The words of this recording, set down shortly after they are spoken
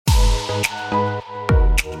Hello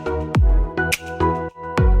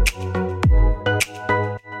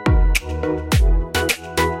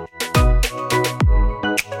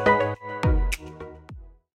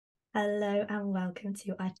and welcome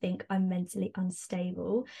to I Think I'm Mentally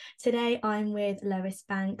Unstable. Today I'm with Lois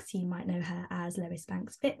Banks. You might know her as Lois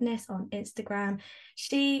Banks Fitness on Instagram.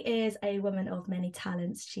 She is a woman of many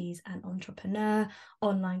talents. She's an entrepreneur,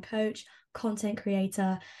 online coach, content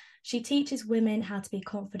creator. She teaches women how to be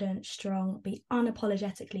confident, strong, be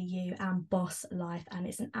unapologetically you and boss life. And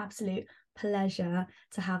it's an absolute pleasure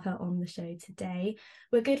to have her on the show today.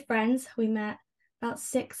 We're good friends. We met about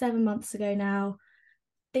 6-7 months ago now.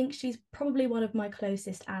 Think she's probably one of my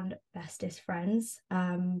closest and bestest friends.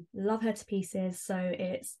 Love her to pieces. So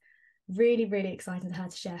it's really, really exciting for her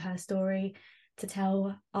to share her story, to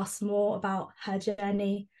tell us more about her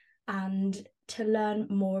journey, and to learn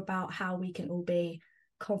more about how we can all be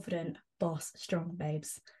confident, boss, strong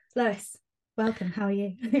babes. Lois, welcome. How are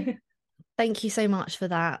you? Thank you so much for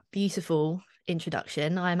that beautiful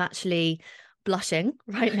introduction. I'm actually blushing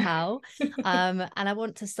right now. And I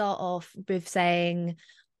want to start off with saying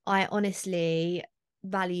I honestly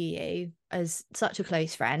value you as such a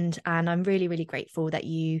close friend. And I'm really, really grateful that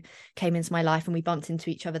you came into my life and we bumped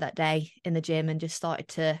into each other that day in the gym and just started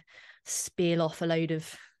to spiel off a load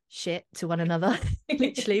of shit to one another.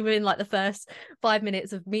 Literally within like the first 5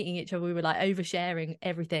 minutes of meeting each other, we were like oversharing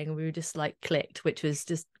everything and we were just like clicked, which was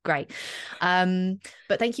just great.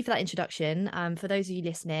 But thank you for that introduction. For those of you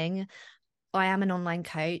listening, I am an online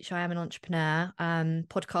coach. I am an entrepreneur,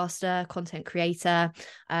 podcaster, content creator.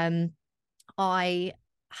 I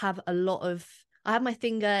have my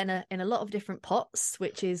finger in a lot of different pots,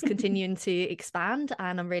 which is continuing to expand,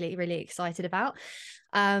 and I'm really, really excited about.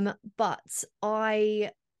 But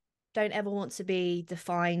I don't ever want to be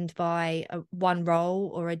defined by one role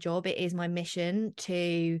or a job. It is my mission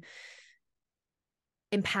to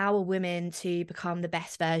empower women to become the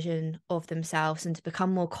best version of themselves and to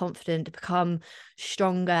become more confident, to become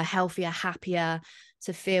stronger, healthier, happier,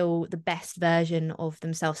 to feel the best version of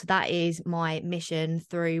themselves. So that is my mission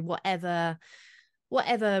through whatever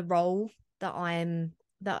role that I'm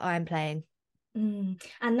playing. And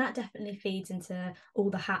that definitely feeds into all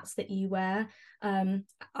the hats that you wear.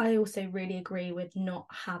 I also really agree with not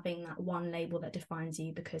having that one label that defines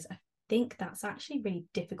you, because I think that's actually really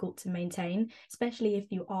difficult to maintain, especially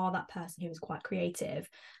if you are that person who is quite creative.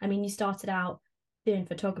 I mean, you started out doing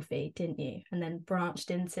photography, didn't you? And then branched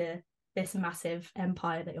into this massive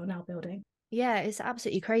empire that you're now building. Yeah, it's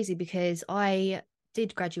absolutely crazy because I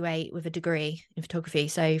did graduate with a degree in photography.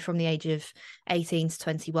 So from the age of 18 to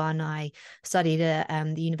 21, I studied at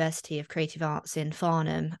the University of Creative Arts in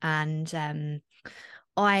Farnham, and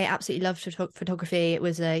I absolutely loved photography. It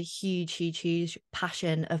was a huge, huge, huge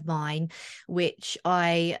passion of mine, which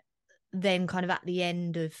I then kind of at the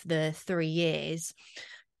end of the 3 years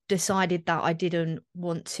decided that I didn't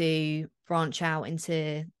want to branch out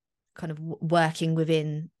into kind of working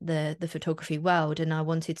within the photography world, and I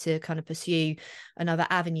wanted to kind of pursue another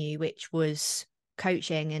avenue, which was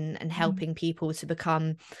coaching and helping people to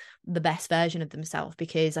become the best version of themselves.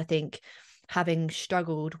 Because I think, having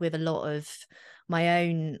struggled with a lot of my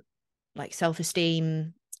own like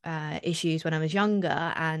self-esteem issues when I was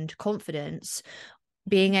younger and confidence,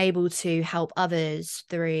 being able to help others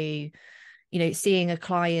through, seeing a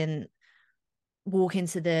client walk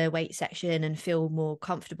into the weight section and feel more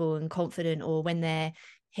comfortable and confident, or when they're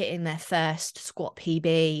hitting their first squat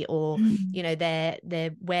PB, or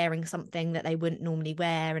they're wearing something that they wouldn't normally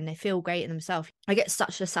wear and they feel great in themselves. I get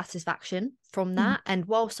such a satisfaction from that. And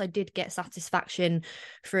whilst I did get satisfaction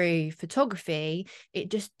through photography, it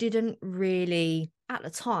just didn't really, at the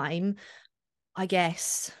time, I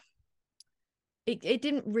guess it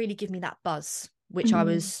didn't really give me that buzz which I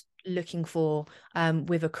was looking for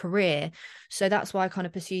with a career. So that's why I kind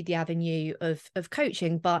of pursued the avenue of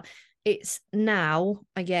coaching. But it's now,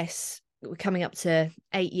 I guess, we're coming up to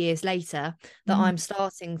 8 years later, that I'm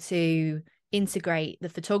starting to integrate the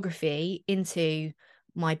photography into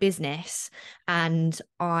my business, and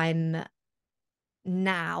I'm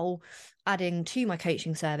now adding to my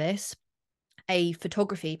coaching service a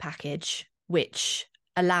photography package, which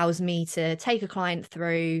allows me to take a client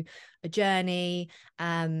through a journey,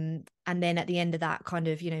 and then at the end of that, kind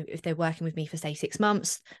of, if they're working with me for say 6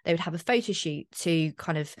 months, they would have a photo shoot to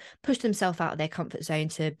kind of push themselves out of their comfort zone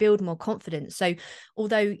to build more confidence. So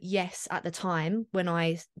although, yes, at the time when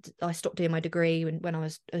I stopped doing my degree, when I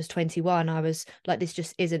was 21, I was like, this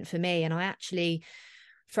just isn't for me. And I actually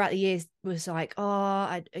throughout the years was like, oh,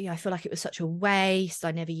 I feel like it was such a waste.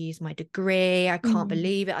 I never used my degree. I can't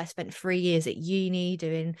believe it. I spent 3 years at uni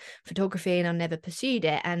doing photography and I never pursued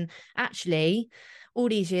it. And actually, all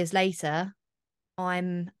these years later,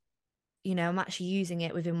 I'm actually using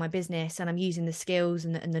it within my business, and I'm using the skills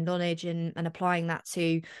and the knowledge and applying that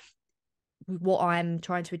to what I'm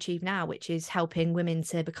trying to achieve now, which is helping women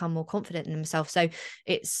to become more confident in themselves. So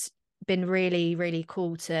it's been really, really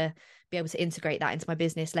cool to be able to integrate that into my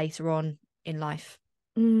business later on in life.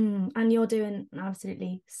 And you're doing an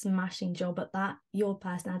absolutely smashing job at that. Your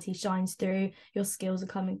personality shines through, your skills are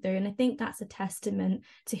coming through. And I think that's a testament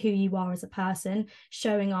to who you are as a person,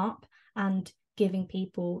 showing up and giving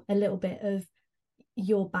people a little bit of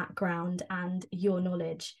your background and your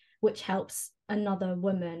knowledge, which helps another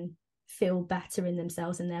woman feel better in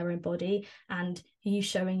themselves and their own body. And you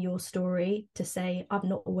showing your story to say, I've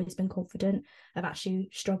not always been confident. I've actually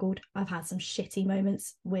struggled. I've had some shitty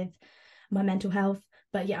moments with my mental health,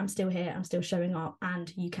 but yeah, I'm still here. I'm still showing up,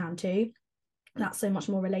 and you can too. That's so much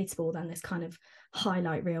more relatable than this kind of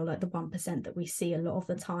highlight reel, like the 1% that we see a lot of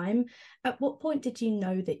the time. At what point did you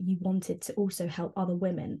know that you wanted to also help other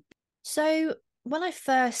women? So when I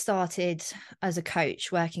first started as a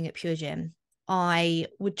coach working at Pure Gym, I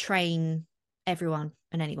would train everyone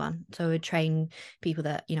and anyone. So I would train people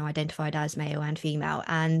that, identified as male and female.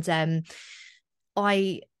 And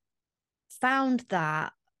I found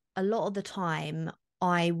that a lot of the time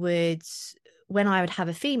when I would have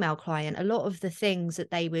a female client, a lot of the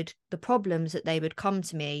problems that they would come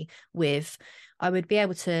to me with, I would be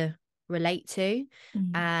able to relate to,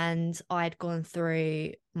 and I'd gone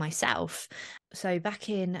through myself. So back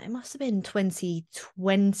in, it must have been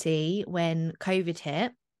 2020 when COVID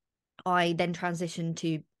hit, I then transitioned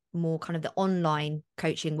to more kind of the online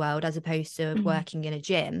coaching world as opposed to working in a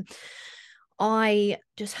gym. I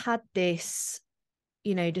just had this,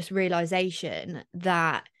 just realization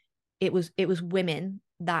that it was women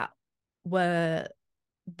that were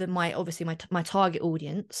my target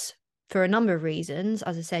audience for a number of reasons.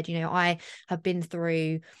 As I said, I have been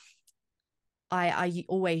through, I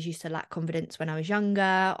always used to lack confidence when I was younger.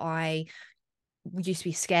 I used to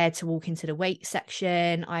be scared to walk into the weight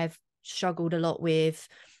section. I've struggled a lot with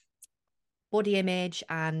body image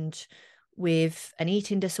and with an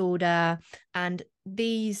eating disorder. And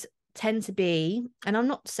these tend to be, and I'm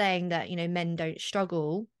not saying that, men don't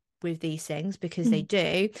struggle with these things, because they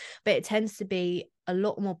do, but it tends to be a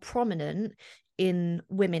lot more prominent in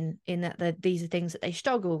women, in that these are things that they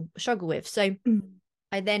struggle with. So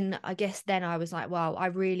I guess I was like, wow, I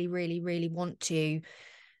really, really, really want to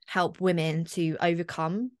help women to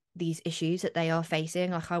overcome these issues that they are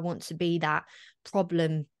facing. Like, I want to be that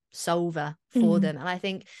problem solver for them. And I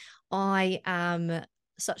think I am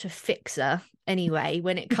such a fixer anyway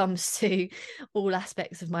when it comes to all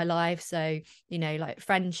aspects of my life. So, like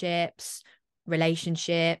friendships,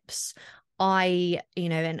 relationships, and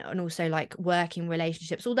also like working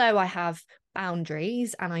relationships. Although I have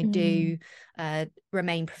boundaries and I do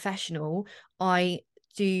remain professional, I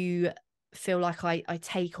do feel like I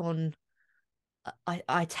take on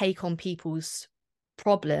people's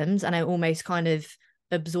problems, and I almost kind of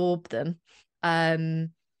absorb them,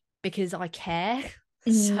 because I care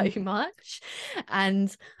so much,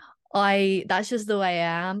 and that's just the way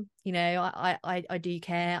I am. I do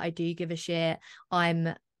care, I do give a shit.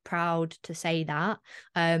 I'm proud to say that,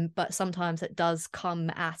 but sometimes it does come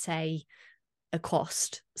at a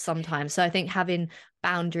cost sometimes. So I think having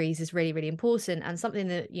boundaries is really, really important, and something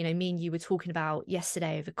that, me and you were talking about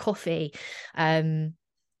yesterday over coffee,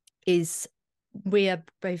 is we are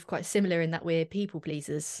both quite similar in that we're people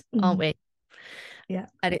pleasers, aren't we? Yeah.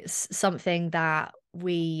 And it's something that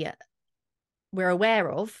we're aware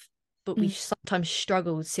of, but we sometimes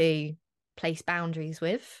struggle to place boundaries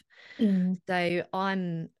with. So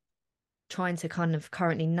I'm trying to kind of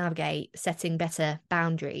currently navigate setting better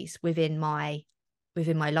boundaries within my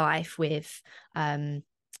life with I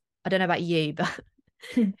don't know about you, but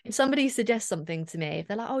if somebody suggests something to me, if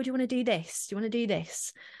they're like, oh, do you want to do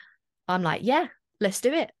this, I'm like, yeah, let's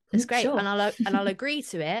do it, it's great. Sure. And I'll agree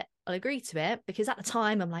to it, because at the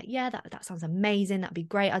time I'm like, yeah, that sounds amazing, that'd be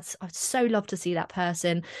great, I'd so love to see that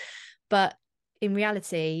person. But in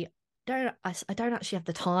reality, I don't actually have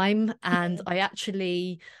the time, and I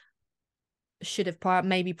actually should have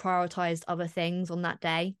maybe prioritized other things on that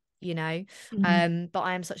day, but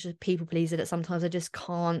I am such a people pleaser that sometimes I just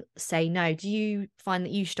can't say no. Do you find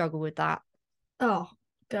that you struggle with that? Oh,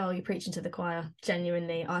 girl, you're preaching to the choir.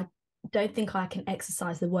 Genuinely, I don't think I can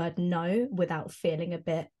exercise the word no without feeling a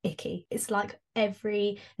bit icky. It's like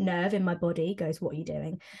every nerve in my body goes, what are you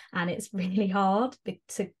doing? And it's really hard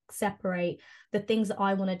to separate the things that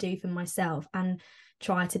I want to do for myself and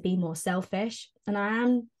try to be more selfish. And I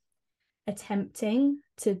am attempting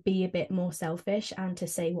to be a bit more selfish and to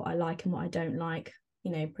say what I like and what I don't like,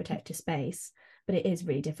 protect your space. But it is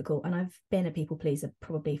really difficult. And I've been a people pleaser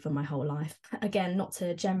probably for my whole life. Again, not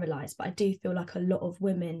to generalize, but I do feel like a lot of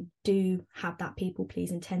women do have that people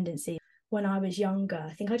pleasing tendency. When I was younger,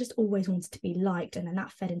 I think I just always wanted to be liked. And then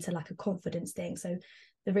that fed into like a confidence thing. So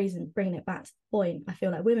the reason, bringing it back to the point, I feel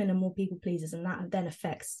like women are more people pleasers, and that then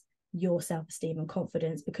affects your self-esteem and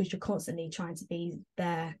confidence, because you're constantly trying to be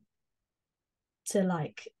there to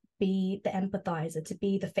like be the empathizer, to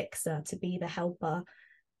be the fixer, to be the helper.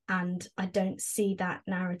 And I don't see that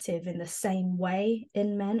narrative in the same way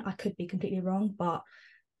in men. I could be completely wrong, but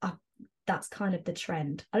that's kind of the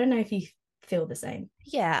trend. I don't know if you feel the same.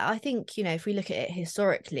 Yeah, I think, if we look at it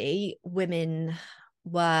historically, women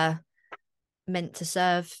were meant to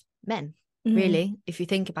serve men, really, if you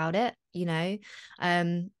think about it,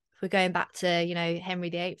 if we're going back to,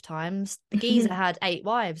 Henry VIII times, the geezer had 8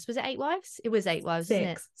 wives. Was it 8 wives? It was 8 wives, isn't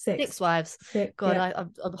it? 6 wives. God, yeah.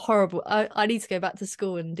 I'm horrible. I need to go back to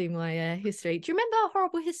school and do my history. Do you remember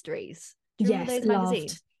Horrible Histories? Do you remember those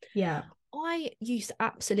magazines? Yeah. I used to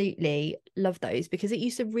absolutely love those, because it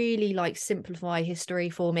used to really like simplify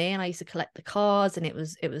history for me, and I used to collect the cards, and it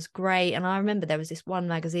was great. And I remember there was this one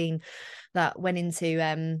magazine that went into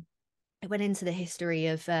the history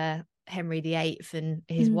of Henry VIII and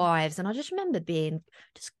his wives, and I just remember being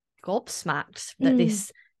just gobsmacked that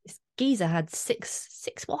this geezer had six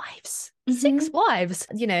wives, 6 wives,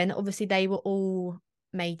 and obviously they were all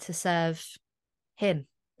made to serve him,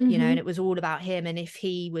 and it was all about him. And if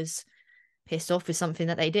he was pissed off with something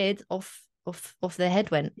that they did, off their head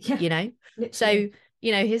went, literally. So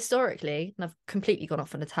historically, and I've completely gone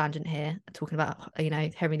off on a tangent here talking about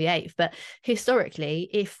Henry VIII, but historically,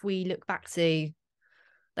 if we look back to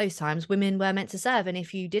those times, women were meant to serve, and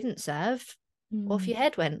if you didn't serve, off your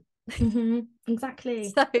head went. Exactly.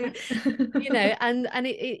 So and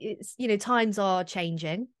it's times are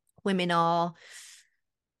changing. Women are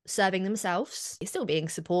serving themselves, still being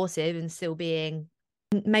supportive and still being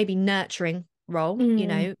maybe nurturing role.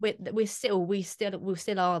 We still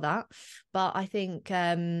are that, but I think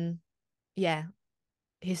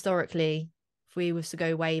historically, if we was to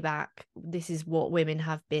go way back, this is what women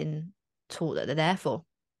have been taught that they're there for.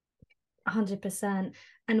 100%.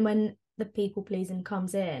 And when the people pleasing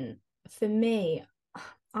comes in, for me,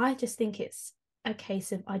 I just think it's a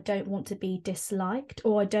case of I don't want to be disliked,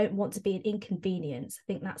 or I don't want to be an inconvenience. I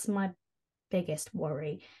think that's my biggest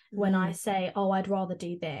worry. When I say, oh, I'd rather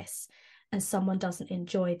do this, and someone doesn't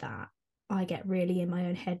enjoy that, I get really in my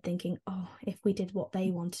own head thinking, oh, if we did what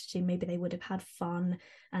they wanted to do, maybe they would have had fun,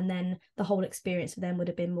 and then the whole experience for them would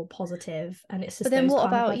have been more positive. And it's just, but then what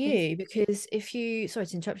about you? Because if you, sorry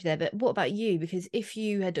to interrupt you there, but what about you? Because if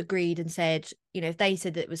you had agreed and said, if they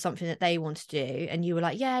said that it was something that they wanted to do, and you were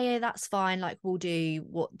like, yeah, that's fine, like we'll do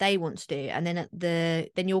what they want to do, and then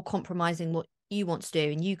then you're compromising what you want to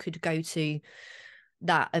do, and you could go to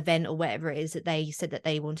that event or whatever it is that they said that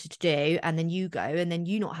they wanted to do, and then you go and then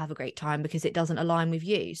you not have a great time because it doesn't align with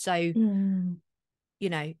you. So you'd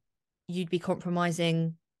be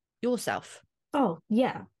compromising yourself. Oh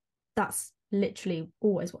yeah, that's literally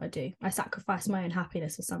always what I do. I sacrifice my own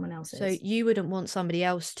happiness for someone else's. So you wouldn't want somebody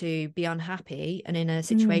else to be unhappy and in a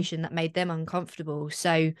situation that made them uncomfortable.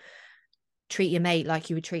 So treat your mate like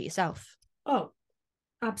you would treat yourself. Oh,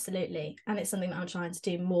 absolutely. And it's something that I'm trying to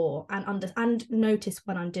do more and notice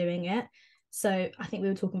when I'm doing it. So I think we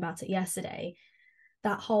were talking about it yesterday,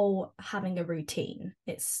 that whole having a routine,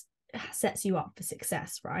 it sets you up for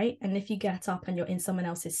success, right? And if you get up and you're in someone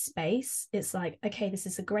else's space, it's like, okay, this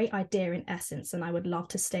is a great idea in essence, and I would love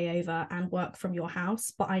to stay over and work from your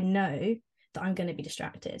house, but I know that I'm going to be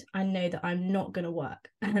distracted. I know that I'm not going to work.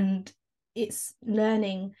 And it's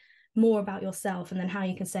learning more about yourself, and then how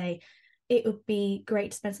you can say, it would be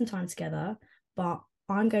great to spend some time together, but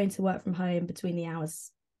I'm going to work from home between the hours,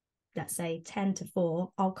 let's say 10 to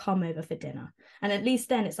 4, I'll come over for dinner. And at least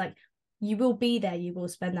then it's like, you will be there, you will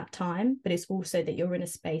spend that time, but it's also that you're in a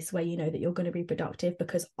space where you know that you're going to be productive,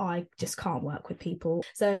 because I just can't work with people.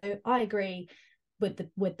 So I agree with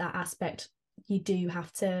that aspect. You do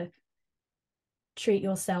have to treat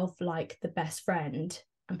yourself like the best friend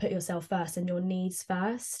and put yourself first and your needs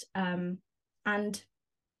first. And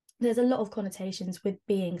there's a lot of connotations with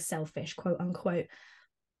being selfish, quote unquote,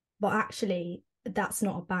 but actually that's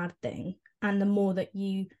not a bad thing. And the more that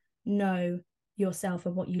you know yourself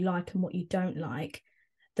and what you like and what you don't like,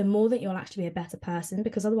 the more that you'll actually be a better person,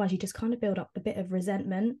 because otherwise you just kind of build up a bit of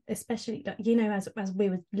resentment, especially, you know, as we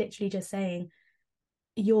were literally just saying,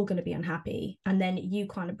 you're going to be unhappy, and then you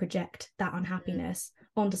kind of project that unhappiness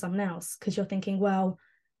onto someone else because you're thinking, well,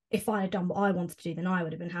 if I had done what I wanted to do, then I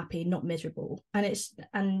would have been happy, not miserable.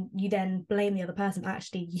 And you then blame the other person, but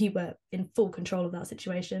actually you were in full control of that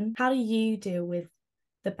situation. How do you deal with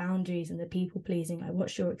the boundaries and the people pleasing? Like,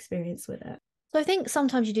 what's your experience with it? So I think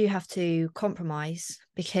sometimes you do have to compromise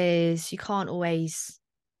because you can't always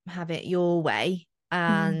have it your way.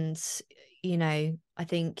 And, you know, I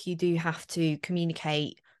think you do have to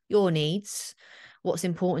communicate your needs, what's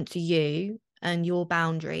important to you and your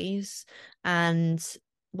boundaries. And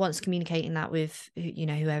once communicating that with, you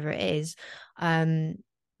know, whoever it is,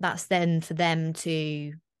 that's then for them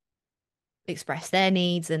to express their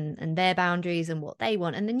needs and their boundaries and what they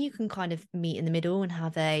want. And then you can kind of meet in the middle and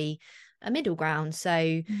have a middle ground.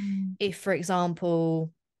 So if, for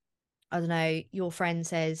example, I don't know, your friend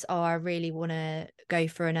says, oh, I really want to go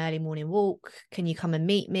for an early morning walk, can you come and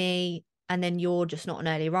meet me? And then you're just not an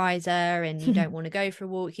early riser and you don't want to go for a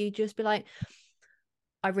walk, you just be like,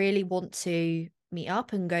 I really want to meet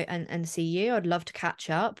up and go and see you, I'd love to catch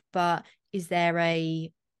up, but is there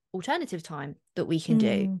a alternative time that we can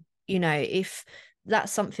do? You know, if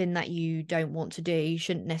that's something that you don't want to do, you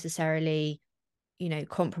shouldn't necessarily, you know,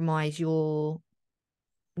 compromise your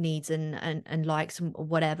needs and likes and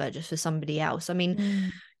whatever just for somebody else. I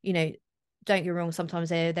mean, you know, don't get me wrong, sometimes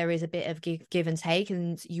there is a bit of give and take,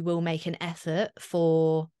 and you will make an effort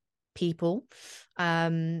for people,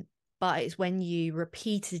 but it's when you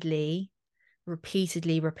repeatedly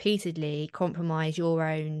compromise your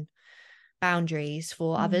own boundaries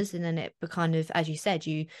for others, and then it kind of, as you said,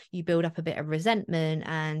 you build up a bit of resentment,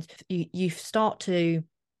 and you start to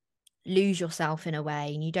lose yourself in a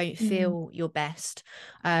way, and you don't feel your best.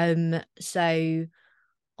 So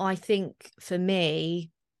I think for me,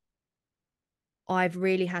 I've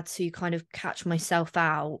really had to kind of catch myself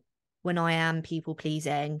out when I am people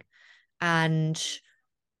pleasing and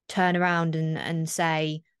turn around and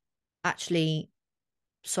say, actually,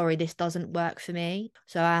 sorry, this doesn't work for me.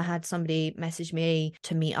 So I had somebody message me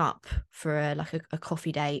to meet up for a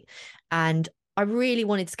coffee date, and I really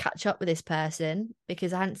wanted to catch up with this person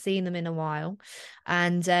because I hadn't seen them in a while.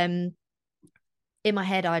 And in my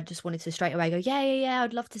head, I just wanted to straight away go, yeah,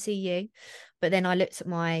 I'd love to see you. But then I looked at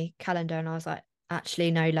my calendar and I was like,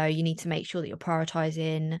 actually, no, Lo, you need to make sure that you're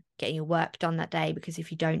prioritizing getting your work done that day, because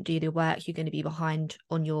if you don't do the work, you're going to be behind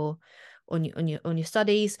on your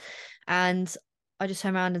studies. And I just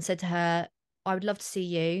turned around and said to her, I would love to see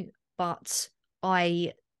you, but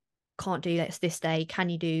I can't do this day. Can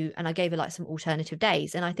you do? And I gave her like some alternative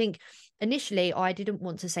days. And I think initially I didn't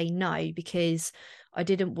want to say no because I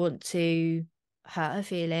didn't want to hurt her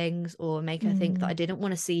feelings or make her think that I didn't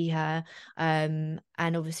want to see her. And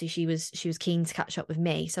obviously she was keen to catch up with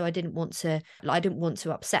me, so I didn't want to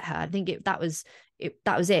upset her. I think that was it.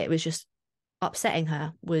 It was just upsetting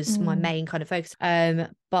her was my main kind of focus.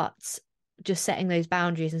 But just setting those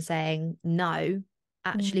boundaries and saying no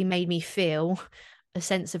actually made me feel a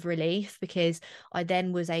sense of relief, because I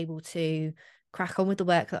then was able to crack on with the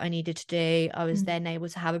work that I needed to do. I was then able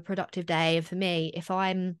to have a productive day. And for me, if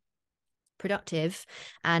I'm productive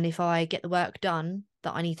and if I get the work done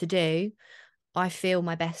that I need to do, I feel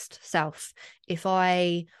my best self. If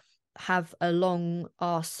I have a long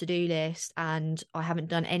ass to-do list and I haven't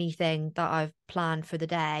done anything that I've planned for the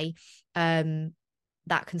day,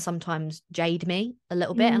 that can sometimes jade me a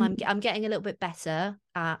little bit. And I'm getting a little bit better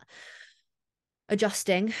at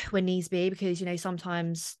adjusting when needs be, because, you know,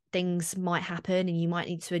 sometimes things might happen and you might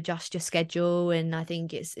need to adjust your schedule. And I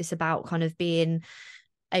think it's about kind of being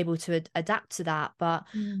able to adapt to that. But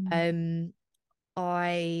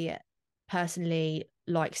I personally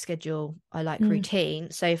like schedule, I like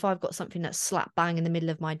routine. So if I've got something that's slap bang in the middle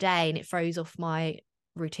of my day and it throws off my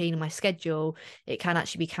routine and my schedule, it can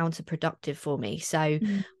actually be counterproductive for me. So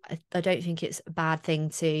I don't think it's a bad thing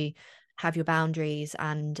to have your boundaries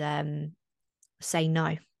and say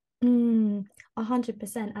no. 100%.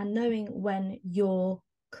 And knowing when your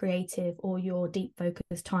creative or your deep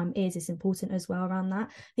focus time is important as well around that.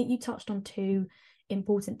 I think you touched on two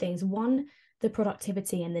important things. One, the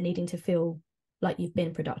productivity and the needing to feel like you've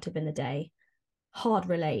been productive in the day. Hard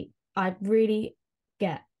relate. I really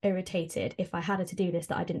get irritated if I had a to-do list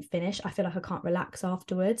that I didn't finish. I feel like I can't relax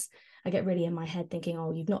afterwards. I get really in my head thinking,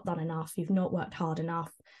 oh, you've not done enough, you've not worked hard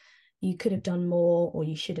enough, you could have done more, or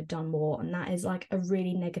you should have done more. And that is like a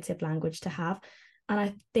really negative language to have. And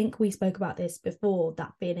I think we spoke about this before,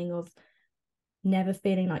 that feeling of never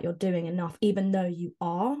feeling like you're doing enough, even though you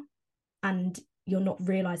are, and you're not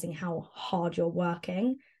realizing how hard you're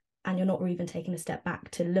working. and you're not even taking a step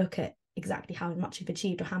back to look at exactly how much you've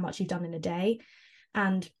achieved or how much you've done in a day.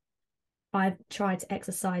 And I've tried to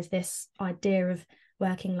exercise this idea of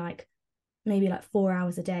working like maybe like 4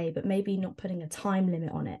 hours a day, but maybe not putting a time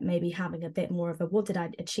limit on it, maybe having a bit more of a, what did I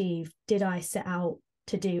achieve? Did I set out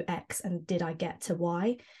to do X and did I get to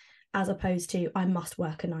Y? As opposed to I must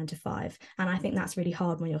work a 9 to 5. And I think that's really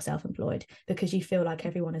hard when you're self-employed, because you feel like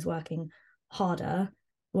everyone is working harder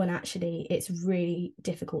when actually it's really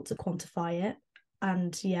difficult to quantify it.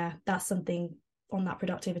 And yeah, that's something on that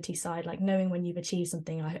productivity side, like knowing when you've achieved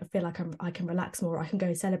something, I feel like I can relax more, I can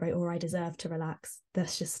go celebrate, or I deserve to relax.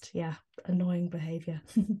 That's just, yeah, annoying behavior.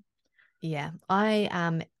 Yeah,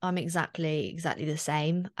 I'm exactly the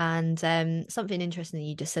same. And something interesting that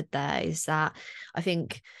you just said there is that I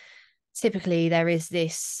think typically there is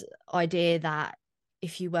this idea that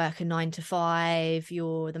if you work a 9 to 5,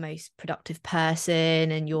 you're the most productive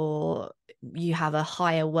person and you have a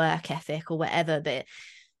higher work ethic or whatever. But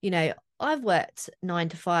I've worked 9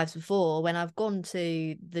 to 5s before when I've gone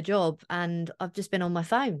to the job and I've just been on my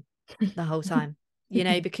phone the whole time,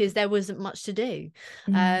 because there wasn't much to do.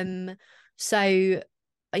 So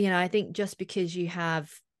I think just because you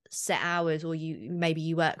have set hours, or maybe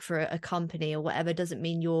you work for a company or whatever, doesn't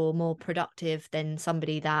mean you're more productive than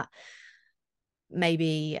somebody that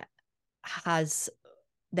maybe has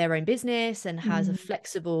their own business and has a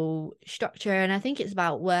flexible structure. And I think it's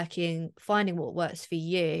about finding what works for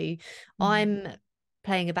you. I'm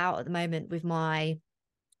playing about at the moment with my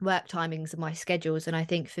work timings and my schedules, and I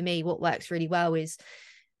think for me what works really well is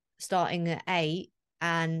starting at 8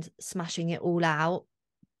 and smashing it all out,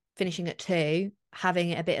 finishing at 2,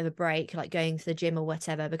 having a bit of a break, like going to the gym or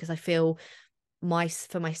whatever, because I feel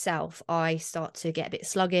for myself, I start to get a bit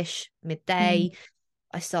sluggish midday.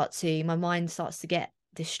 My mind starts to get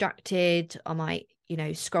distracted. I might,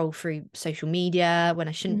 scroll through social media when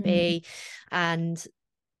I shouldn't be. And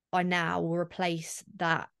I now will replace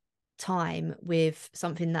that time with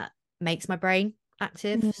something that makes my brain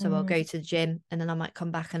active. So I'll go to the gym and then I might come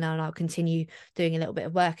back and then I'll continue doing a little bit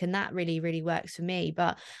of work. And that really, really works for me.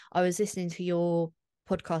 But I was listening to your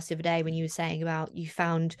podcast the other day when you were saying about you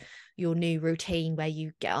found your new routine where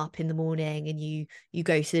you get up in the morning and you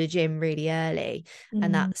go to the gym really early,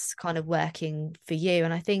 and that's kind of working for you.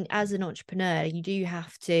 And I think as an entrepreneur you do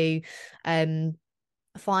have to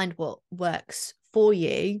find what works for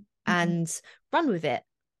you and run with it.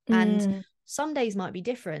 And some days might be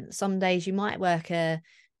different. Some days you might work a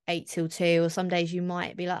 8 till 2, or some days you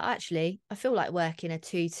might be like, actually I feel like working a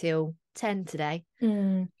 2 till 10 today.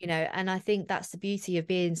 And I think that's the beauty of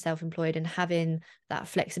being self-employed and having that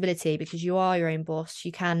flexibility, because you are your own boss.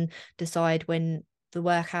 You can decide when the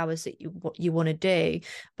work hours that what you want to do.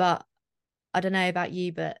 But I don't know about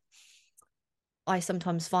you, but I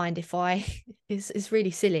sometimes find it's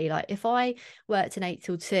really silly, like if I worked an 8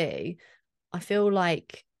 till 2, I feel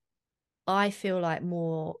like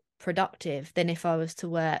more productive than if I was to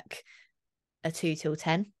work a 2 till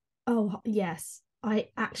 10. Oh yes, I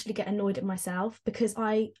actually get annoyed at myself because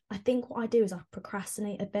I think what I do is I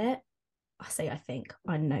procrastinate a bit.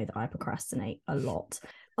 I know that I procrastinate a lot.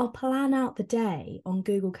 I'll plan out the day on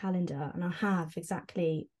Google Calendar and I'll have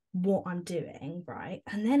exactly what I'm doing, right?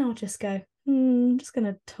 And then I'll just go, I'm just going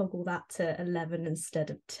to toggle that to 11 instead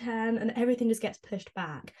of 10, and everything just gets pushed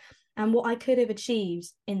back. And what I could have achieved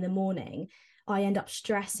in the morning, I end up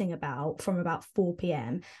stressing about from about 4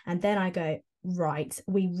 p.m. And then I go, right,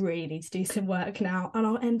 we really need to do some work now. And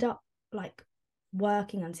I'll end up like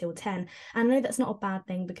working until 10. And I know that's not a bad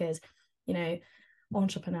thing because,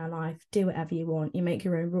 entrepreneur life, do whatever you want, you make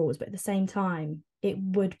your own rules. But at the same time, it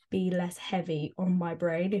would be less heavy on my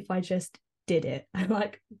brain if I just did it and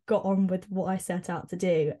like got on with what I set out to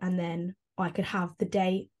do. And then I could have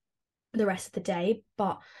the rest of the day.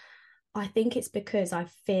 But I think it's because I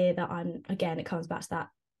fear that it comes back to that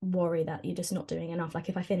worry that you're just not doing enough. Like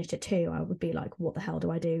if I finished at 2, I would be like, what the hell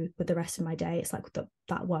do I do with the rest of my day? It's like that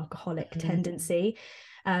workaholic tendency.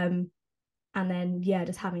 And then, yeah,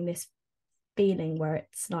 just having this feeling where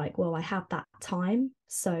it's like, well, I have that time,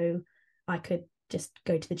 so I could just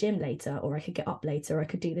go to the gym later, or I could get up later, or I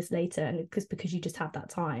could do this later. And because you just have that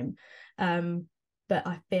time. But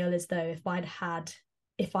I feel as though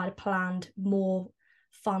if I'd planned more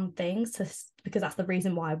fun things because that's the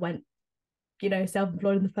reason why I went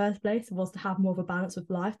self-employed in the first place, was to have more of a balance with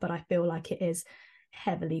life. But I feel like it is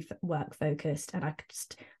heavily work focused and I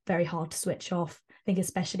just very hard to switch off. I think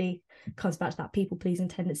especially comes back to that people pleasing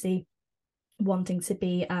tendency, wanting to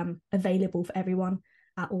be available for everyone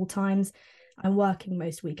at all times. I'm working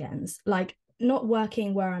most weekends, like not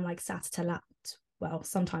working where I'm like sat at a laptop. Well,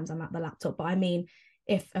 sometimes I'm at the laptop, but I mean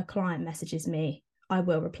if a client messages me, I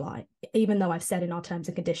will reply. Even though I've said in our terms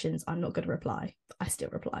and conditions, I'm not going to reply, I still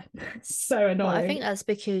reply. So Well, I annoying. think that's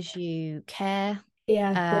because you care.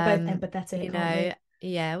 Yeah, we're both empathetic, You aren't know, we?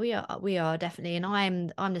 yeah, we are definitely.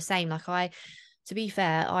 And I'm the same. Like to be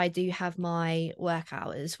fair, I do have my work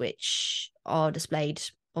hours, which are displayed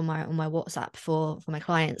on my WhatsApp for my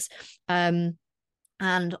clients. And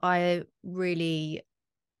I really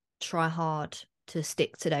try hard to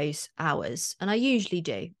stick to those hours. And I usually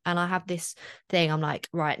do. And I have this thing, I'm like,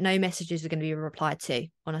 right, no messages are going to be replied to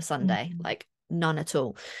on a Sunday, Mm. like none at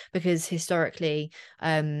all. Because historically,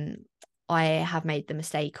 I have made the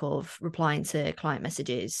mistake of replying to client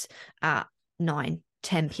messages at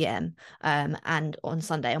 9-10 p.m. And on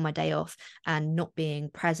Sunday, on my day off, and not being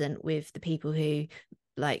present with the people who,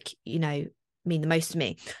 like, mean the most to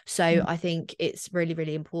me. So Mm. I think it's really,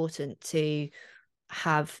 really important to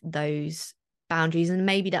have those boundaries, and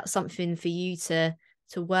maybe that's something for you to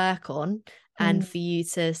work on, and Mm. for you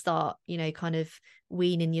to start, kind of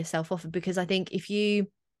weaning yourself off, because I think if you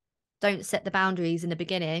don't set the boundaries in the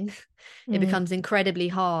beginning, it Mm. becomes incredibly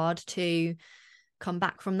hard to come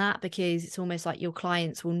back from that, because it's almost like your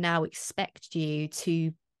clients will now expect you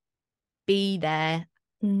to be there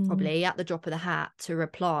Mm. probably at the drop of the hat to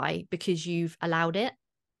reply, because you've allowed it,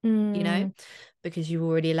 Mm. because you've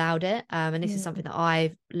already allowed it. And this is Mm. something that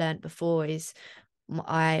I've learned before, is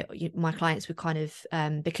my clients would kind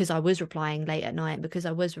of, because I was replying late at night, because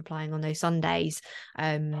I was replying on those Sundays,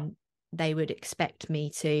 they would expect me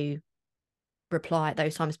to reply at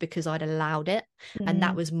those times because I'd allowed it, and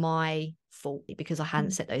that Mm. was my fault because I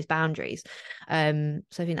hadn't Mm. set those boundaries. So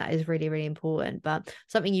I think that is really, really important. But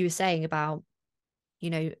something you were saying about, you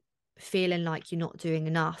know feeling like you're not doing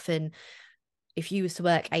enough, and if you was to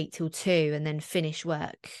work 8 till 2 and then finish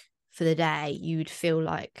work for the day, you'd feel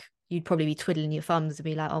like you'd probably be twiddling your thumbs and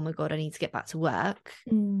be like, oh my God, I need to get back to work.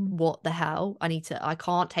 Mm. What the hell? I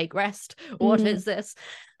can't take rest. What Mm. is this?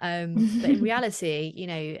 But in reality,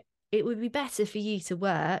 it would be better for you to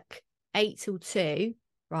work 8 till 2,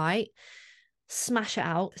 right? Smash it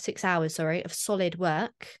out, 6 hours, sorry, of solid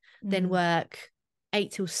work, then Mm. work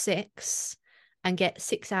 8 till 6 and get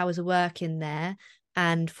 6 hours of work in there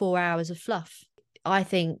and 4 hours of fluff. I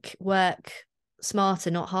think work smarter,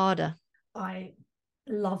 not harder. I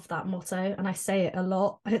love that motto, and I say it a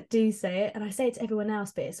lot. I do say it, and I say it to everyone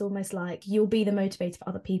else, but it's almost like you'll be the motivator for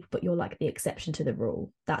other people, but you're like the exception to the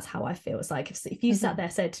rule. That's how I feel. It's like if you sat there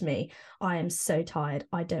said to me, I am so tired,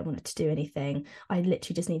 I don't want to do anything, I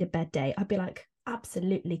literally just need a bed day, I'd be like,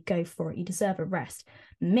 absolutely, go for it, you deserve a rest.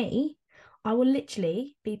 Me, I will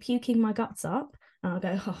literally be puking my guts up, and I'll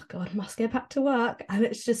go, oh God, must go back to work. And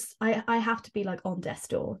it's just, I have to be like on death's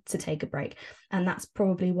door to take a break. And that's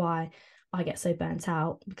probably why I get so burnt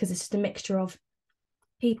out, because it's just a mixture of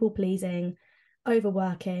people pleasing,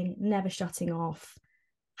 overworking, never shutting off,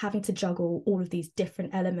 having to juggle all of these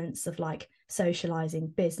different elements of like socializing,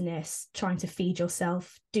 business, trying to feed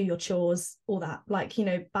yourself, do your chores, all that, like,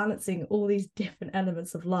 balancing all these different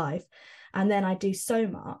elements of life. And then I do so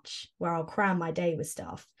much where I'll cram my day with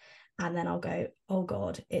stuff. And then I'll go, oh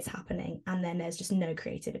God, it's happening. And then there's just no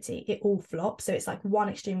creativity. It all flops. So it's like one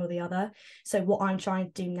extreme or the other. So what I'm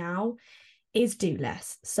trying to do now is do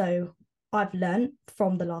less. So I've learned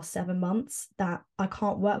from the last 7 months that I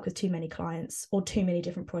can't work with too many clients or too many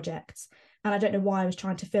different projects. And I don't know why I was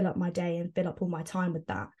trying to fill up my day and fill up all my time with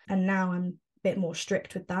that. And now I'm a bit more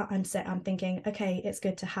strict with that. I'm thinking, okay, it's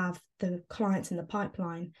good to have the clients in the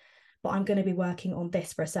pipeline, but I'm going to be working on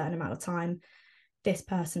this for a certain amount of time, this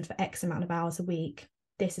person for X amount of hours a week.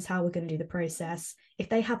 This is how we're going to do the process. If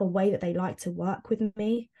they have a way that they like to work with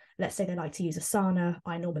me, let's say they like to use Asana,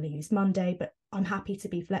 I normally use Monday, but I'm happy to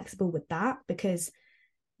be flexible with that, because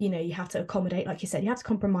you have to accommodate, like you said, you have to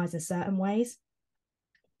compromise in certain ways.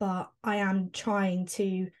 But I am trying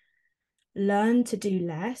to learn to do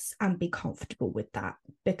less and be comfortable with that,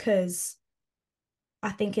 because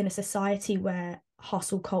I think in a society where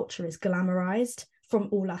hustle culture is glamorized from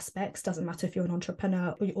all aspects, doesn't matter if you're an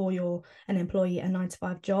entrepreneur or you're an employee at a 9 to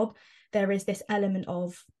 5 job, there is this element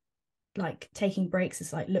of like taking breaks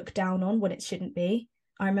is like looked down on when it shouldn't be.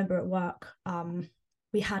 I remember at work,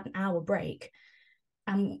 we had an hour break,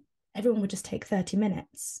 and everyone would just take 30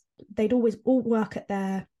 minutes. They'd always all work at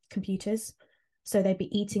their computers, so they'd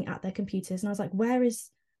be eating at their computers. And I was like, where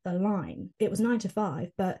is the line? It was 9 to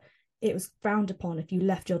 5, but it was frowned upon if you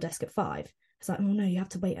left your desk at 5. It's like, oh no, you have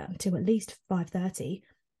to wait until at least 5:30.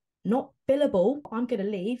 Not billable. I'm going to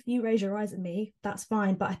leave. You raise your eyes at me. That's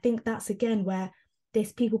fine. But I think that's again where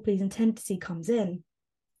this people pleasing tendency comes in,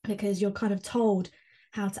 because you're kind of told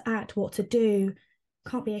how to act, what to do.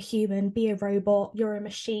 Can't be a human, be a robot, you're a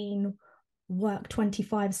machine, work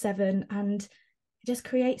 24/7. And it just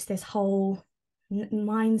creates this whole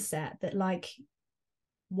mindset that like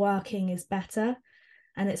working is better,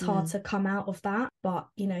 and it's hard to come out of that. But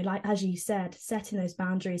you know, like as you said, setting those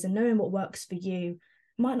boundaries and knowing what works for you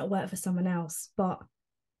might not work for someone else, but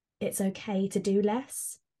it's okay to do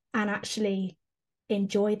less and actually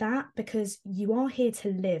enjoy that, because you are here to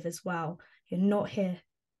live as well. You're not here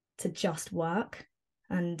to just work.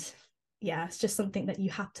 And yeah, it's just something that you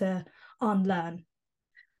have to unlearn.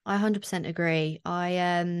 I 100% agree. I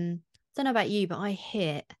don't know about you, but I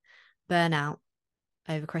hit burnout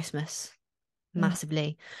over Christmas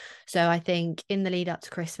massively. So I think in the lead up to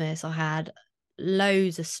Christmas, I had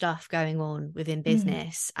loads of stuff going on within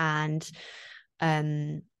business and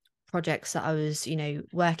projects that I was,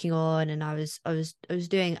 working on, and I was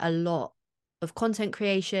doing a lot of content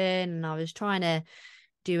creation, and I was trying to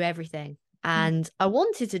do everything. And I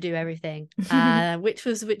wanted to do everything, which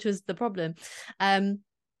was the problem. And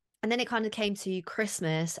then it kind of came to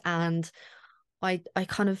Christmas, and I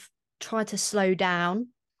kind of tried to slow down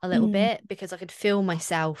a little bit, because I could feel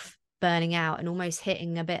myself burning out and almost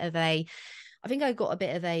hitting a bit of I think I got a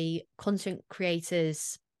bit of a content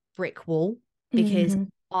creator's brick wall, because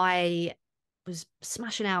I was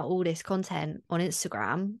smashing out all this content on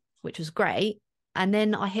Instagram, which was great. And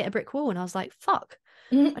then I hit a brick wall and I was like, fuck,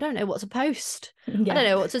 I don't know what to post. I don't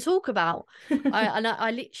know what to talk about.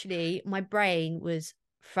 I literally, my brain was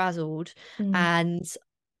frazzled, and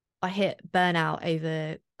I hit burnout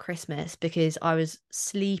over Christmas because I was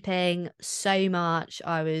sleeping so much.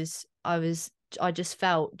 I just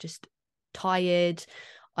felt just tired.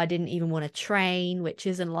 I didn't even want to train, which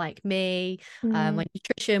isn't like me. My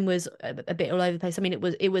nutrition was a bit all over the place. I mean,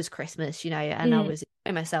 it was Christmas, and I was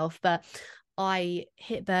enjoying myself, but I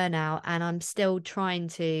hit burnout, and I'm still trying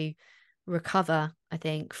to recover, I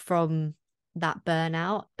think, from that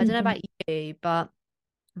burnout. I don't know about you, but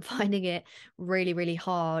I'm finding it really, really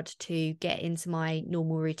hard to get into my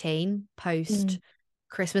normal routine post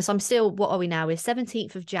Christmas. I'm still, what are we now? We're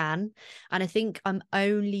 17th of Jan. And I think I'm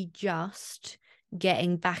only just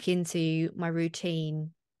getting back into my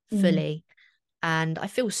routine fully. And I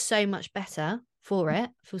feel so much better for it.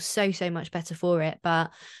 I feel so much better for it.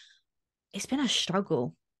 But it's been a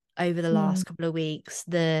struggle over the last couple of weeks.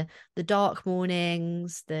 The dark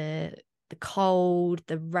mornings, the cold,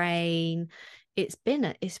 the rain. It's been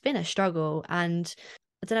a struggle. And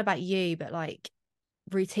I don't know about you, but like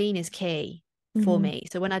routine is key for me.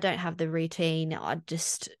 So when I don't have the routine, I'm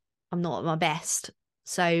not at my best.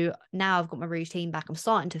 So now I've got my routine back. I'm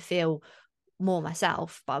starting to feel more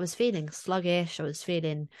myself, but I was feeling sluggish. I was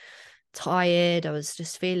feeling tired. I was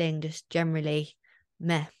just feeling just generally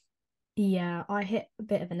meh. Yeah, I hit a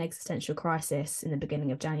bit of an existential crisis in the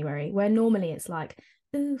beginning of January, where normally it's like,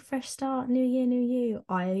 ooh, fresh start, new year, new you.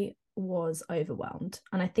 I was overwhelmed.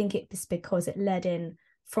 And I think it's because it led in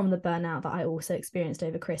from the burnout that I also experienced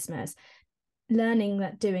over Christmas. Learning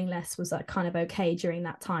that doing less was like kind of okay during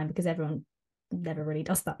that time, because everyone never really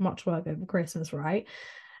does that much work over Christmas, right?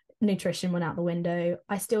 Nutrition went out the window.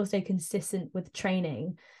 I still stay consistent with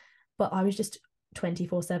training, but I was just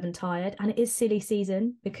 24/7 tired. And it is silly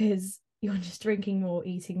season because you're just drinking more,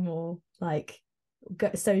 eating more, like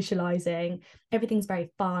socializing. Everything's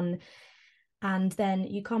very fun. And then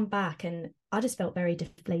you come back and I just felt very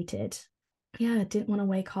deflated. Yeah, I didn't want to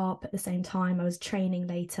wake up at the same time. I was training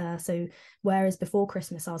later. So whereas before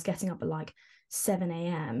Christmas, I was getting up at like 7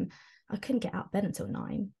 a.m., I couldn't get out of bed until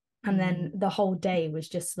 9. And then the whole day was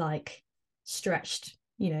just like stretched,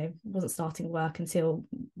 wasn't starting work until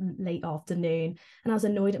late afternoon. And I was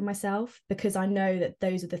annoyed at myself because I know that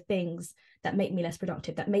those are the things that make me less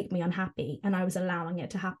productive, that make me unhappy. And I was allowing it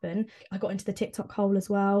to happen. I got into the TikTok hole as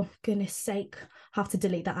well. Goodness sake, I have to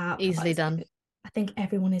delete that app. Easily done. I think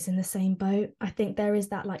everyone is in the same boat. I think there is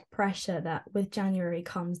that like pressure that with January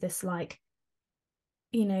comes this like,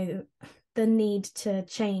 the need to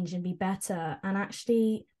change and be better. And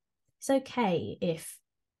actually, it's okay if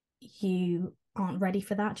you aren't ready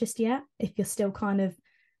for that just yet, if you're still kind of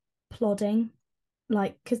plodding,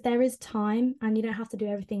 like, because there is time and you don't have to do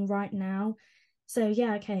everything right now. So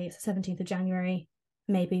yeah, okay, it's the 17th of January.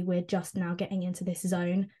 Maybe we're just now getting into this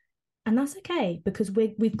zone, and that's okay because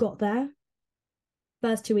we've got there.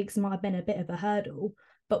 First 2 weeks might have been a bit of a hurdle,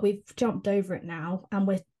 but we've jumped over it now and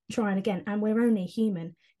we're trying again, and we're only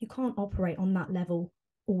human. You can't operate on that level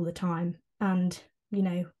all the time. And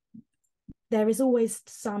there is always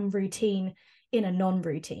some routine in a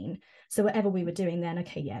non-routine. So whatever we were doing then,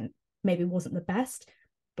 okay, yeah, maybe wasn't the best,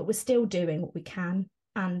 but we're still doing what we can.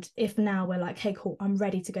 And if now we're like, hey, cool, I'm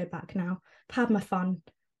ready to go back now. I've had my fun,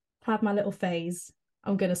 I've had my little phase,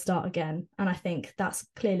 I'm going to start again. And I think that's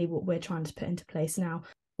clearly what we're trying to put into place now.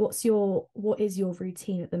 what is your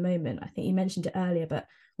routine at the moment? I think you mentioned it earlier, but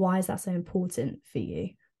why is that so important for you?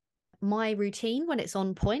 My routine when it's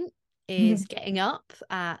on point is getting up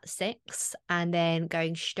at 6 and then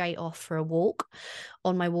going straight off for a walk.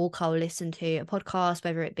 On my walk, I'll listen to a podcast,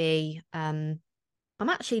 whether it be I'm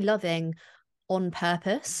actually loving On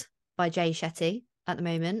Purpose by Jay Shetty at the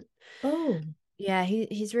moment. Oh, yeah,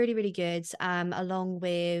 he's really, really good. Along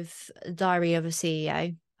with Diary of a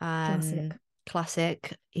CEO. classic.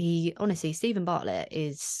 Classic. He honestly, Stephen Bartlett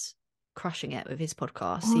is crushing it with his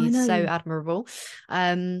podcast. Oh, I He's so know. admirable.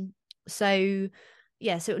 So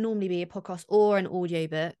yeah, so it would normally be a podcast or an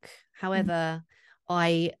audiobook. However,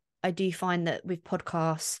 I I do find that with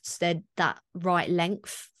podcasts, they're that right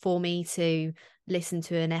length for me to listen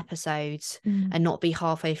to an episode Mm, and not be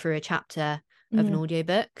halfway through a chapter of an mm,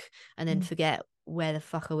 audiobook and then mm. forget where the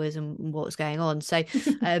fuck I was and what was going on. So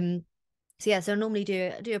yeah, so I normally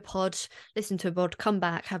do a pod, listen to a pod, come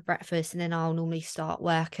back, have breakfast, and then I'll normally start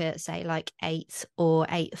work at say like 8 or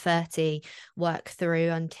 8:30, work through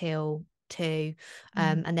until 2.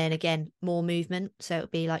 And then again, more movement. So it'll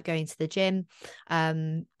be like going to the gym.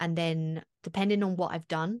 And then depending on what I've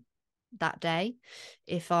done that day,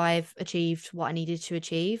 if I've achieved what I needed to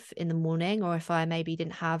achieve in the morning, or if I maybe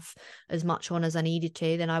didn't have as much on as I needed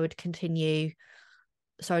to, then I would continue.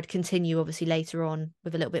 So I'd continue obviously later on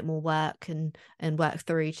with a little bit more work and work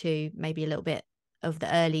through to maybe a little bit of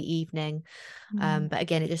the early evening. But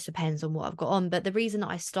again, it just depends on what I've got on. But the reason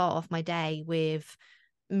that I start off my day with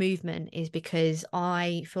movement is because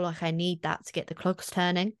I feel like I need that to get the clogs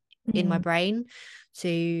turning in my brain,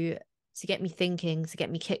 to get me thinking, to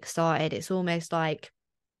get me kick-started. It's almost like,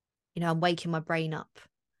 I'm waking my brain up,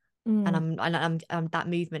 and I'm that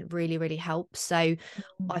movement really, really helps. So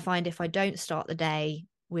I find if I don't start the day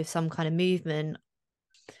with some kind of movement,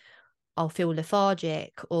 I'll feel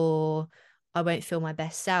lethargic, or I won't feel my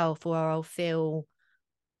best self, or I'll feel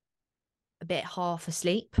a bit half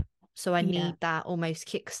asleep. So I Yeah. need that almost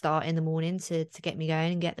kickstart in the morning to get me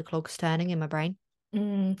going and get the clogs turning in my brain.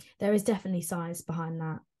 There is definitely science behind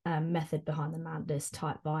that, method behind the madness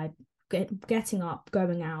type vibe. Getting up,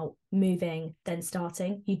 going out, moving, then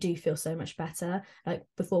starting, you do feel so much better. Like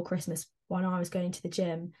before Christmas, when I was going to the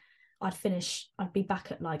gym, I'd be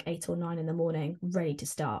back at like 8 or 9 in the morning, ready to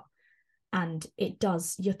start. And it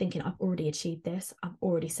does, you're thinking, I've already achieved this. I've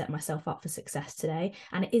already set myself up for success today.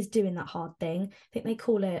 And it is doing that hard thing. I think they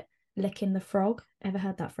call it licking the frog. Ever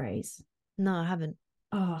heard that phrase? No, I haven't.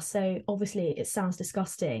 Oh, so obviously it sounds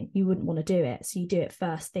disgusting. You wouldn't want to do it. So you do it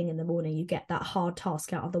first thing in the morning. You get that hard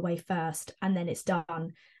task out of the way first, and then it's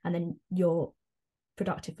done. And then you're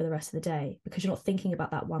productive for the rest of the day because you're not thinking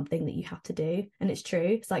about that one thing that you have to do. And it's true.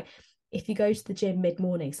 It's like if you go to the gym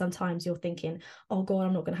mid-morning, sometimes you're thinking, oh God,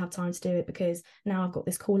 I'm not going to have time to do it because now I've got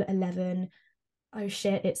this call at 11. Oh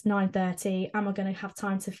shit, it's 9:30. Am I going to have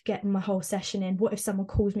time to get my whole session in? What if someone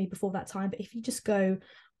calls me before that time? But if you just go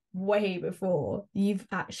way before, you've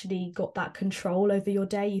actually got that control over your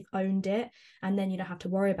day, you've owned it, and then you don't have to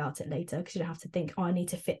worry about it later because you don't have to think, oh, I need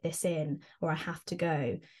to fit this in or I have to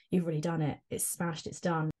go. You've already done it. It's smashed, it's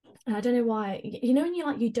done. And I don't know why,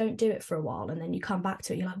 when you don't do it for a while and then you come back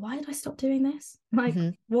to it, you're like, why did I stop doing this? Like, Mm-hmm.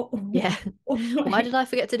 what Yeah. Why did I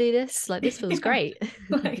forget to do this? Like, this feels great.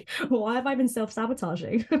 Like, why have I been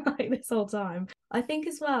self-sabotaging like this whole time? I think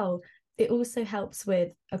as well, it also helps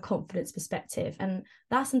with a confidence perspective. And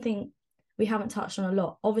that's something we haven't touched on a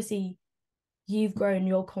lot. Obviously, you've grown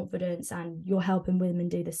your confidence and you're helping women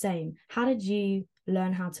do the same. How did you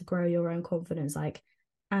learn how to grow your own confidence,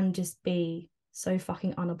 and just be so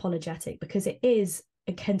fucking unapologetic? Because it is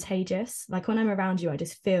contagious. Like when I'm around you, I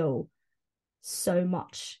just feel so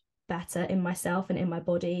much better in myself and in my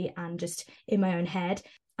body and just in my own head.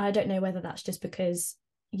 I don't know whether that's just because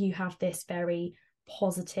you have this very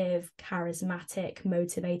positive, charismatic,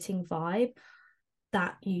 motivating vibe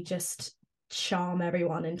that you just charm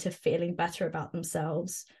everyone into feeling better about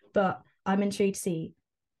themselves. But I'm intrigued to see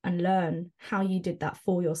and learn how you did that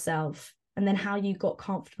for yourself and then how you got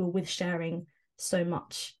comfortable with sharing so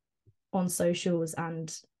much on socials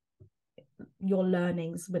and your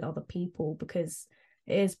learnings with other people, because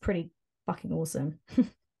it is pretty fucking awesome.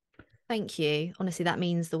 Thank you. Honestly, that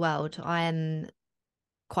means the world. I am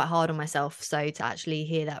quite hard on myself, so to actually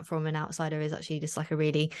hear that from an outsider is actually just like a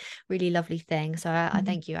really, really lovely thing. So I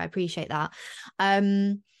thank you. I appreciate that.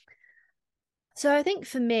 So I think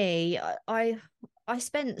for me, I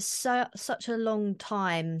spent such a long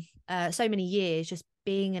time, so many years just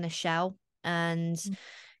being in a shell and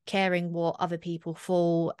caring what other people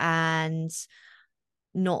thought and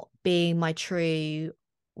not being my true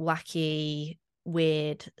wacky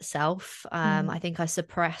weird self. I think I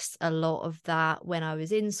suppressed a lot of that when I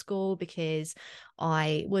was in school because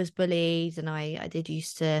I was bullied, and I did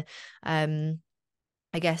used to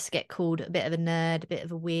I guess get called a bit of a nerd, a bit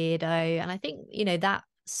of a weirdo. And I think, that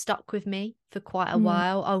stuck with me for quite a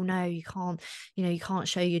while. Oh no, you can't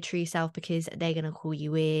show your true self because they're going to call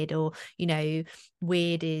you weird, or,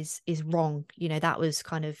 weird is wrong. That was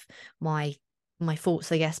kind of my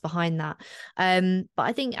thoughts, I guess, behind that. But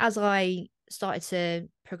I think as I started to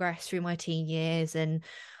progress through my teen years, and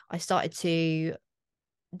I started to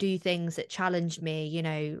do things that challenged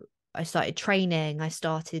me, I started training, I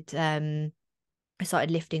started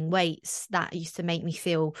lifting weights. That used to make me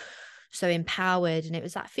feel so empowered. And it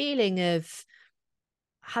was that feeling of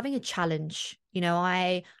having a challenge.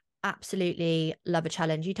 I absolutely love a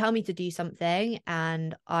challenge. You tell me to do something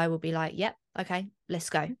and I will be like, yep, okay, let's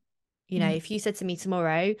go. If you said to me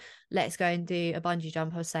tomorrow, let's go and do a bungee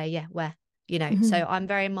jump, I'll say, yeah, where? So I'm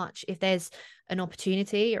very much, if there's an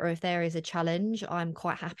opportunity or if there is a challenge, I'm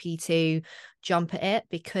quite happy to jump at it,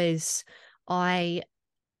 because I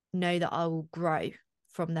know that I will grow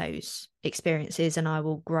from those experiences, and I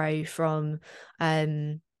will grow from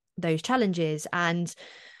those challenges. And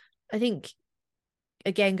I think,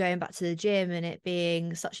 again, going back to the gym and it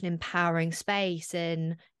being such an empowering space,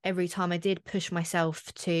 and every time I did push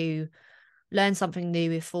myself to learn something new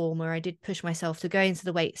with form, or I did push myself to go into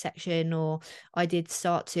the weight section, or I did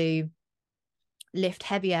start to lift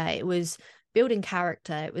heavier, it was building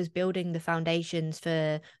character, it was building the foundations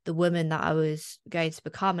for the woman that I was going to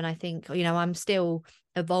become. And I think, I'm still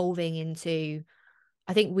evolving into,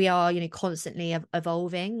 I think we are, constantly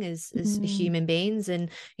evolving as human beings. And,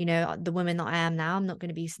 the woman that I am now, I'm not going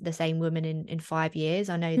to be the same woman in 5 years.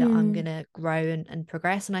 I know that I'm going to grow and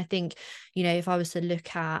progress. And I think, if I was to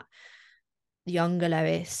look at younger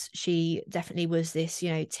Lois, she definitely was this,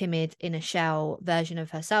 timid, in a shell version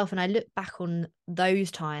of herself. And I look back on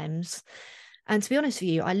those times, and to be honest with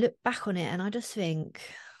you, I look back on it and I just think,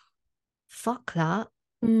 fuck that.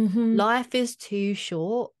 Life is too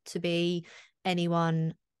short to be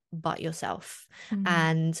anyone but yourself,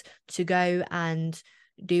 and to go and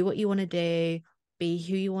do what you want to do, be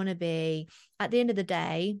who you want to be. At the end of the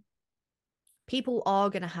day, people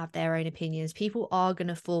are going to have their own opinions. People are going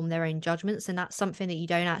to form their own judgments. And that's something that you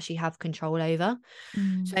don't actually have control over.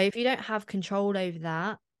 So if you don't have control over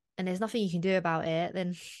that, and there's nothing you can do about it,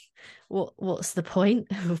 then what's the point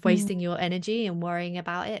of wasting your energy and worrying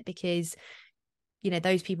about it? Because,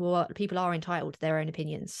 those people are entitled to their own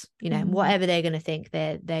opinions, whatever they're going to think,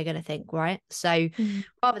 they're going to think, right? So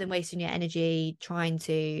rather than wasting your energy trying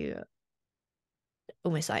to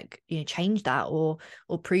almost like, change that or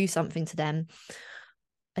prove something to them,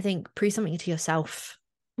 I think prove something to yourself.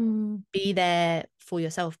 Be there for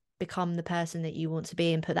yourself, become the person that you want to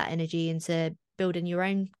be, and put that energy into building your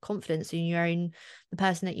own confidence in the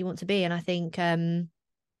person that you want to be. And I think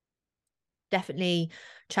definitely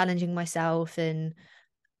challenging myself, and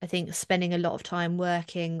I think spending a lot of time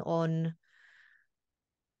working on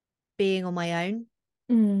being on my own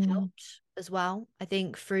helped as well. I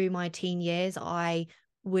think through my teen years, I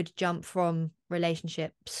would jump from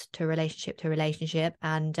relationships to relationship to relationship,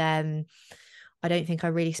 and I don't think I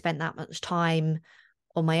really spent that much time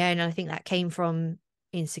on my own. And I think that came from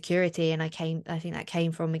insecurity, and I think that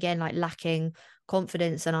came from, again, like lacking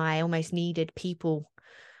confidence, and I almost needed people,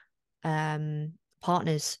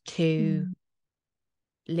 partners, to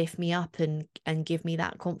lift me up and give me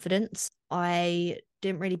that confidence. I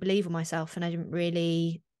didn't really believe in myself, and I didn't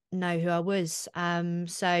really know who I was.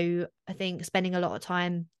 So I think spending a lot of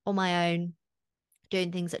time on my own,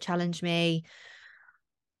 doing things that challenge me.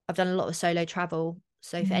 I've done a lot of solo travel.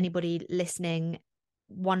 So for anybody listening,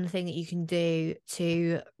 one thing that you can do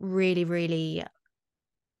to really, really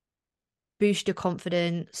boost your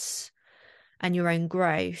confidence and your own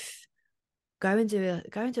growth, go and do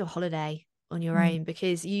a holiday on your own,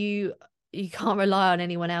 because you can't rely on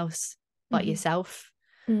anyone else but yourself.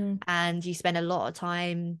 And you spend a lot of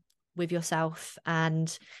time with yourself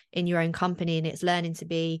and in your own company, and it's learning to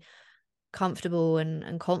be comfortable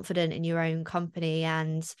and confident in your own company,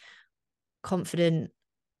 and confident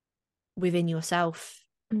within yourself,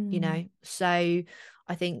 So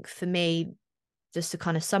I think for me, just to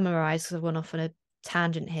kind of summarize, because I've gone off on a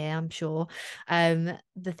tangent here, I'm sure, the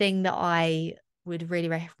thing that I would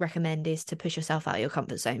really recommend is to push yourself out of your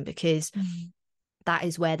comfort zone, because that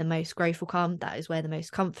is where the most growth will come. That is where the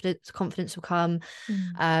most confidence will come.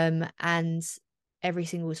 And every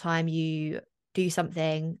single time you do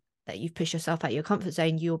something that you've pushed yourself out of your comfort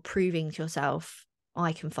zone, you're proving to yourself,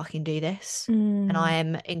 I can fucking do this, and I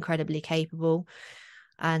am incredibly capable.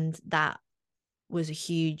 And that was a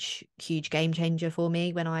huge game changer for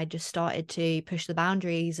me when I just started to push the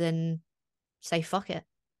boundaries and say fuck it.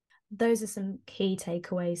 Those are some key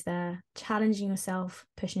takeaways there. Challenging yourself,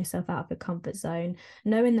 pushing yourself out of your comfort zone,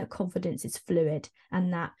 knowing that confidence is fluid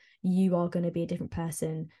and that you are going to be a different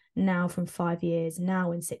person now from 5 years,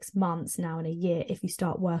 now in 6 months, now in a year, if you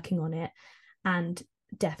start working on it. And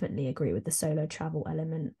definitely agree with the solo travel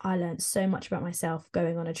element. I learned so much about myself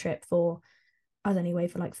going on a trip for, I was only away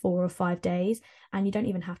for like 4 or 5 days, and you don't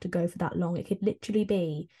even have to go for that long. It could literally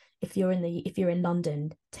be, if you're in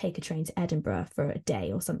London, take a train to Edinburgh for a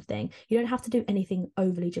day or something. You don't have to do anything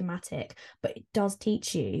overly dramatic, but it does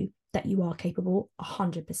teach you that you are capable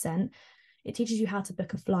 100%. It teaches you how to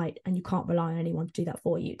book a flight and you can't rely on anyone to do that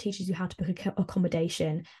for you. It teaches you how to book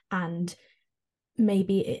accommodation, and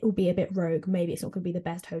maybe it will be a bit rogue. Maybe it's not going to be the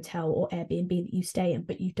best hotel or Airbnb that you stay in,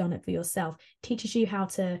 but you've done it for yourself. It teaches you how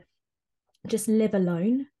to just live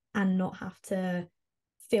alone and not have to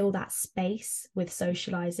fill that space with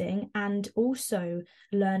socializing, and also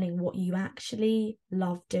learning what you actually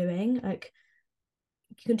love doing. Like,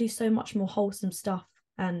 you can do so much more wholesome stuff,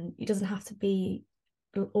 and it doesn't have to be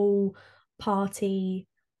all party,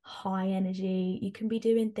 high energy. You can be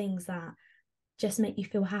doing things that just make you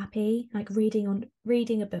feel happy, like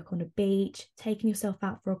reading a book on a beach, taking yourself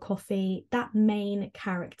out for a coffee, that main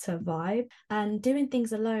character vibe. And doing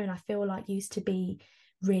things alone, I feel like, used to be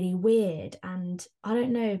really weird, and I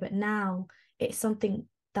don't know, but now it's something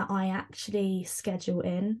that I actually schedule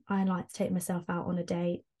in. I like to take myself out on a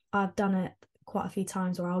date. I've done it quite a few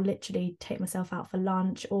times where I'll literally take myself out for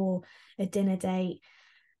lunch or a dinner date,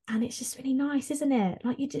 and it's just really nice, isn't it?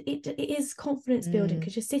 Like, it is confidence building,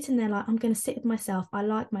 because you're sitting there like, I'm going to sit with myself, I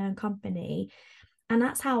like my own company. And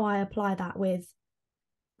that's how I apply that with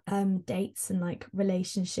dates and like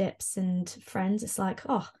relationships and friends. It's like,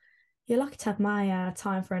 oh, you're lucky to have my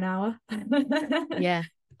time for an hour. Yeah,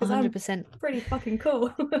 Because I'm 100%. pretty fucking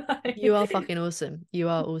cool. You are fucking awesome. You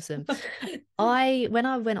are awesome. When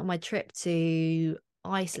I went on my trip to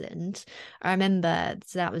Iceland, I remember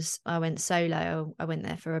I went solo. I went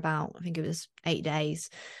there for about, I think it was 8 days,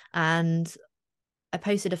 and I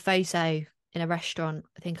posted a photo in a restaurant.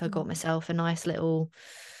 I think I got myself a nice little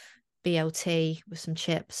BLT with some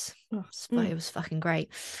chips. It was fucking great.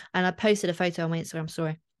 And I posted a photo on my Instagram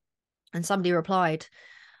story, and somebody replied,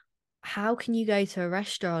 "How can you go to a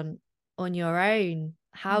restaurant on your own?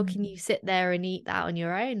 How can you sit there and eat that on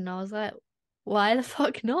your own?" And I was like, why the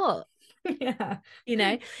fuck not? Yeah.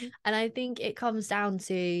 And I think it comes down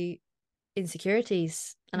to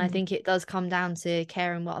insecurities. And I think it does come down to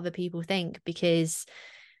caring what other people think, because,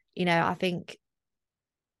 I think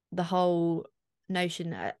the whole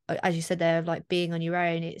notion, as you said there, of like being on your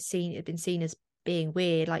own, it's been seen as being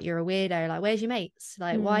weird. Like, you're a weirdo. Like, where's your mates?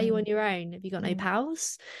 Like, why are you on your own? Have you got no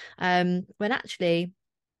pals? When actually,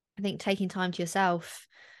 I think taking time to yourself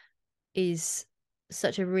is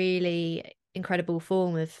such a really incredible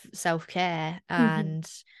form of self-care. And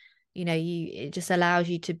it just allows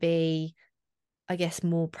you to be, I guess,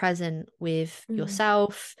 more present with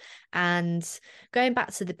yourself. And going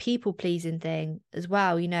back to the people pleasing thing as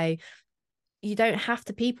well, you don't have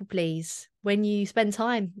to people please when you spend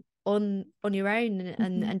time on your own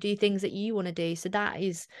and do things that you want to do. So that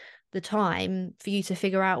is the time for you to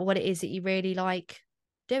figure out what it is that you really like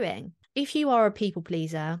doing. If you are a people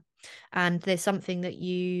pleaser and there's something that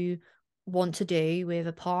you want to do with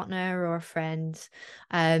a partner or a friend,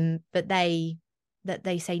 but they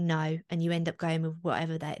say no, and you end up going with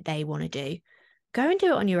whatever they want to do, go and do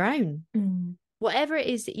it on your own. Whatever it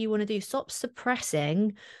is that you want to do, stop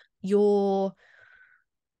suppressing your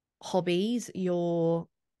hobbies, your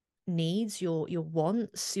needs, your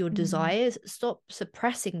wants, your desires. Stop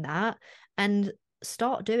suppressing that and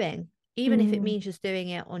start doing, even if it means just doing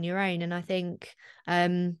it on your own. And I think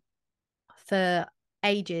for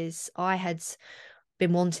ages I had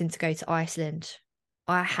been wanting to go to Iceland.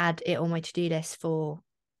 I had it on my to-do list for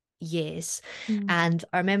years. And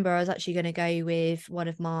I remember I was actually going to go with one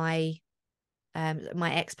of my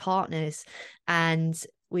ex-partners, and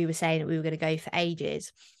we were saying that we were going to go for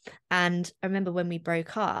ages. And I remember when we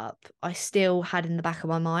broke up, I still had in the back of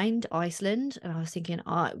my mind Iceland, and I was thinking,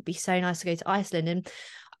 oh, it would be so nice to go to Iceland. And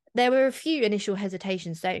there were a few initial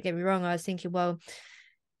hesitations, don't get me wrong. I was thinking, well,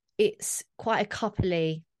 it's quite a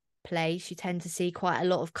coupley place. You tend to see quite a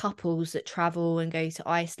lot of couples that travel and go to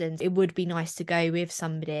Iceland. It would be nice to go with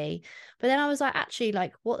somebody. But then I was like, actually,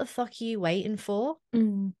 like, what the fuck are you waiting for?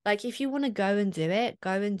 Like, if you want to go and do it,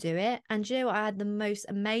 go and do it. And you know what? I had the most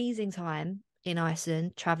amazing time in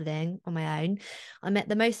Iceland traveling on my own. I met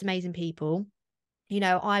the most amazing people.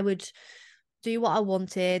 I would do what I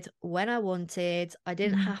wanted when I wanted. I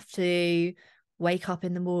didn't have to wake up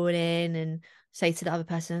in the morning and say to the other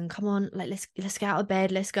person, come on, like let's get out of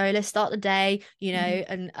bed, let's go, let's start the day, you know.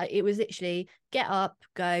 And it was literally get up,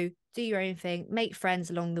 go, do your own thing, make friends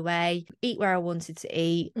along the way, eat where I wanted to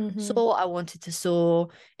eat, saw what I wanted to saw.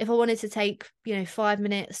 If I wanted to take, 5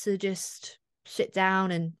 minutes to just sit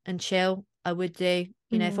down and chill, I would do.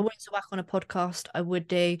 If I wanted to work on a podcast, I would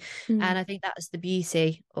do. And I think that's the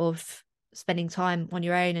beauty of spending time on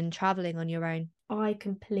your own and traveling on your own. I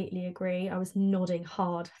completely agree. I was nodding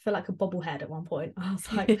hard. I feel like a bobblehead at one point. I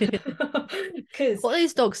was like, because what are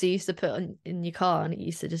those dogs you used to put in your car and it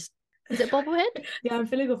used to just, is it bobblehead? Yeah, I'm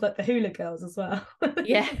feeling of like the hula girls as well.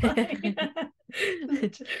 Yeah.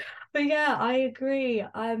 But yeah, I agree.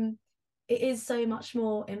 It is so much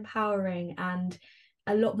more empowering and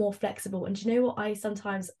a lot more flexible. And do you know what? I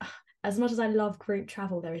sometimes, as much as I love group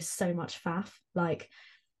travel, there is so much faff. Like,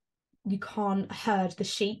 you can't herd the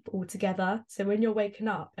sheep all together. So when you're waking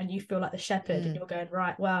up and you feel like the shepherd and you're going,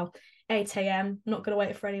 right, well, 8 a.m, not going to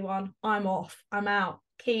wait for anyone. I'm off. I'm out.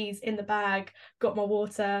 Keys in the bag. Got my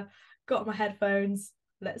water. Got my headphones.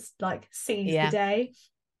 Let's like seize the day.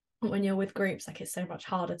 When you're with groups, like it's so much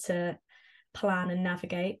harder to plan and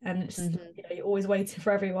navigate, and it's, you're always waiting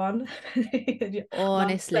for everyone.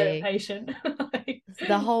 Honestly, I'm so impatient.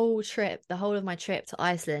 the whole of my trip to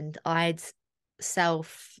Iceland, I'd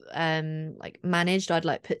self like managed. I'd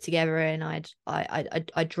like put together, and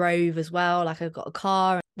I drove as well. Like I got a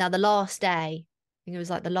car. Now the last day, I think it was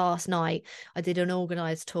like the last night, I did an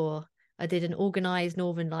organized tour. I did an organized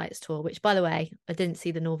Northern Lights tour, which, by the way, I didn't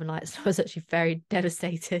see the Northern Lights. I was actually very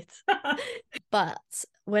devastated. But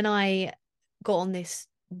when I got on this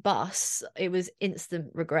bus, it was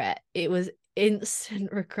instant regret. It was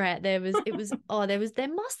instant regret. There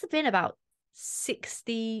must have been about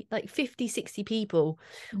 60, like 50, 60 people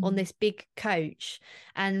on this big coach.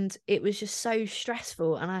 And it was just so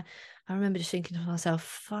stressful. And I remember just thinking to myself,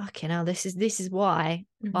 fucking hell, this is why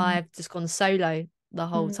I've just gone solo the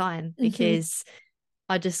whole time, because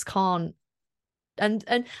I just can't. And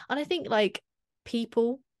I think like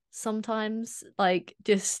people sometimes like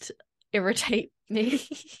just irritate me.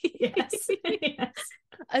 Yes.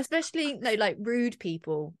 Especially like rude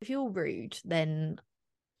people. If you're rude, then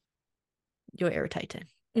you're irritating.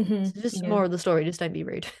 So just more of the story, just don't be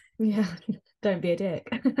rude. Yeah, don't be a dick.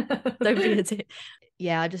 Don't be a dick.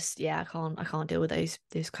 Yeah, I can't deal with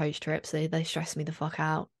those coach trips. They stress me the fuck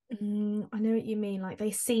out. I know what you mean. Like,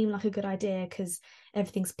 they seem like a good idea because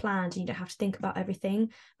everything's planned and you don't have to think about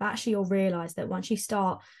everything. But actually, you'll realize that once you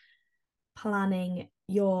start planning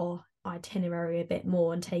your itinerary a bit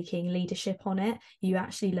more and taking leadership on it, you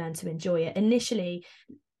actually learn to enjoy it. Initially,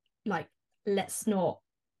 like, let's not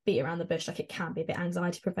beat around the bush, like it can be a bit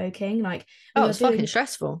anxiety provoking. Like, it's fucking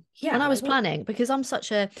stressful. Yeah, when I was planning, because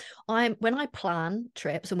when I plan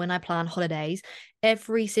trips and when I plan holidays,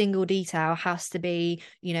 every single detail has to be,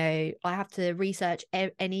 I have to research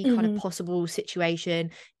any kind of possible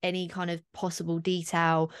situation, any kind of possible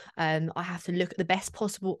detail. I have to look at the best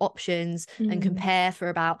possible options and compare for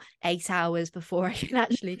about 8 hours before I can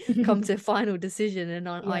actually come to a final decision and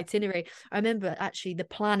an itinerary. I remember actually the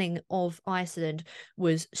planning of Iceland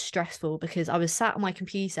was stressful because I was sat on my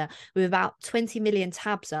computer with about 20 million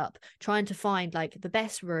tabs up trying to find like the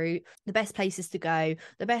best route, the best places to go,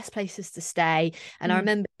 the best places to stay. And I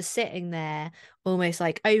remember sitting there almost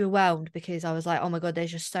like overwhelmed because I was like, oh my God,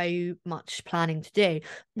 there's just so much planning to do.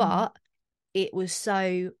 But it was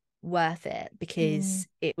so worth it because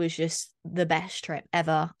it was just the best trip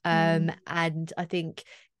ever. And I think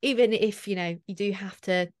even if, you do have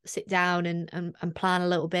to sit down and plan a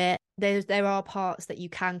little bit, there are parts that you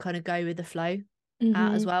can kind of go with the flow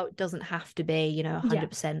at as well. It doesn't have to be,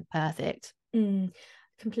 100% perfect.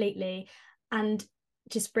 Completely. And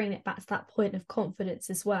just bring it back to that point of confidence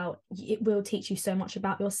as well. It will teach you so much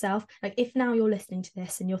about yourself. Like, if now you're listening to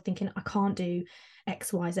this and you're thinking, I can't do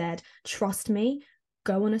XYZ, trust me,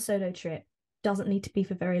 go on a solo trip. Doesn't need to be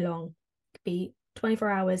for very long. It could be 24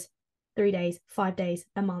 hours, 3 days, 5 days,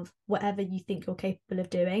 a month, whatever you think you're capable of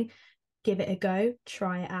doing. Give it a go,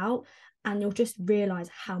 try it out, and you'll just realize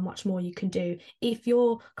how much more you can do. If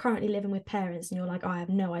you're currently living with parents and you're like, I have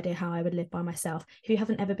no idea how I would live by myself, if you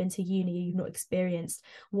haven't ever been to uni, you've not experienced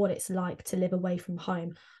what it's like to live away from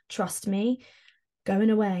home, trust me,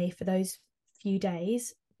 going away for those few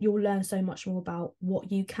days, you'll learn so much more about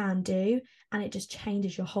what you can do, and it just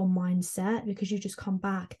changes your whole mindset because you just come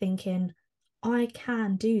back thinking, I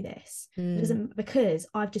can do this. It doesn't, because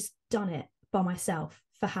I've just done it by myself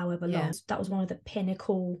for however long. That was one of the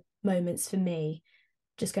pinnacle moments for me,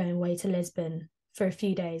 just going away to Lisbon for a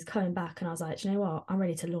few days, coming back, and I was like, do you know what? I'm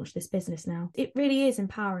ready to launch this business now. It really is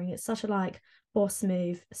empowering. It's such a like boss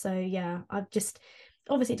move. So yeah, I've just,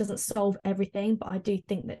 obviously it doesn't solve everything, but I do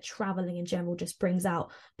think that traveling in general just brings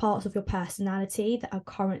out parts of your personality that are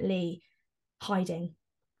currently hiding.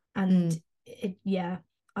 And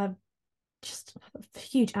I'm just a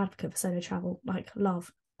huge advocate for solo travel, like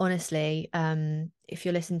love. Honestly, if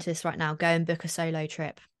you're listening to this right now, go and book a solo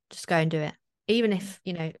trip. Just go and do it. Even if,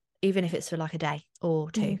 even if it's for like a day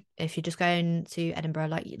or two. If you're just going to Edinburgh,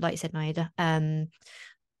 like you said, Naida,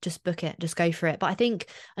 just book it, just go for it. But I think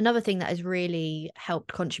another thing that has really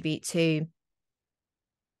helped contribute to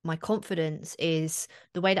my confidence is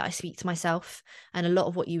the way that I speak to myself. And a lot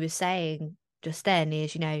of what you were saying just then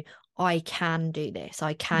is, I can do this.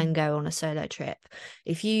 I can go on a solo trip.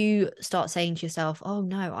 If you start saying to yourself, oh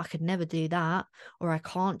no, I could never do that, or I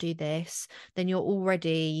can't do this, then you're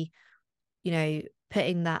already,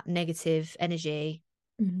 putting that negative energy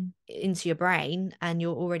into your brain, and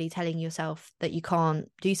you're already telling yourself that you can't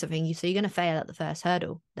do something. So you're going to fail at the first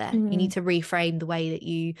hurdle there. You need to reframe the way that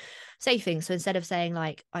you say things. So instead of saying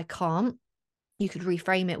like, I can't, you could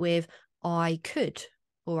reframe it with, I could,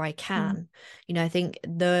 or I can. I think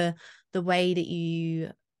the way that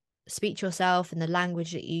you speak to yourself and the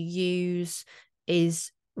language that you use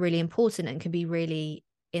is really important and can be really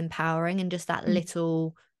empowering. And just that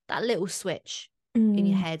little switch in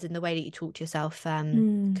your head and the way that you talk to yourself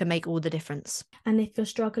can make all the difference. And if you're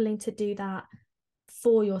struggling to do that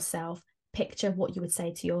for yourself, picture what you would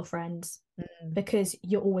say to your friends, because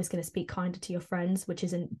you're always going to speak kinder to your friends, which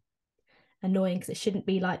isn't annoying because it shouldn't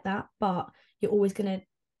be like that, but you're always going to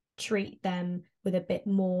treat them with a bit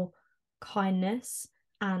more kindness.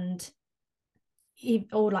 And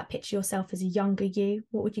or like picture yourself as a younger you.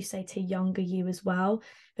 What would you say to younger you as well?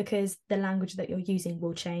 Because the language that you're using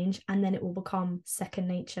will change, and then it will become second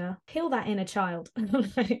nature. Heal that inner child.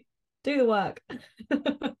 Do the work.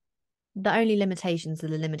 The only limitations are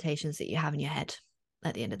the limitations that you have in your head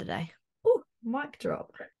at the end of the day. Oh, mic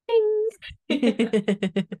drop.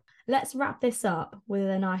 Let's wrap this up with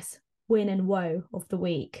a nice win and woe of the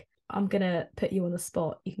week. I'm going to put you on the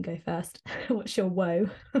spot. You can go first. What's your woe?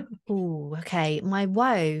 Oh, okay. My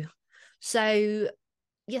woe. So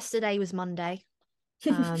yesterday was Monday.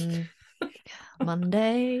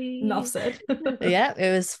 Monday. Enough said. Yeah,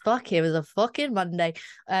 it was a fucking Monday.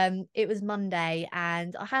 It was Monday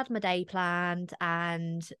and I had my day planned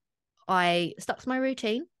and I stuck to my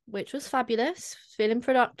routine, which was fabulous, feeling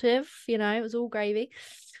productive, it was all gravy.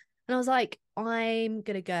 And I was like, I'm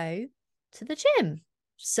gonna go to the gym.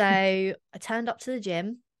 So I turned up to the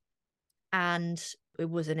gym and it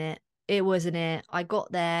wasn't it. It wasn't it. I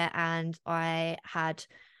got there and I had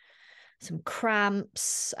some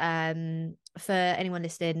cramps. For anyone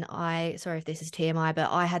listening, sorry if this is TMI,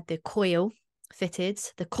 but I had the copper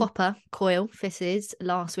coil fitted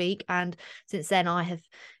last week, and since then I have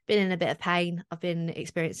been in a bit of pain. I've been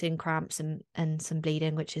experiencing cramps and some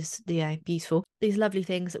bleeding, which is beautiful. These lovely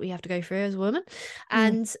things that we have to go through as a woman.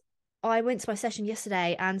 And I went to my session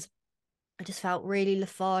yesterday and I just felt really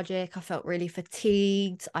lethargic. I felt really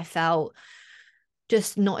fatigued. I felt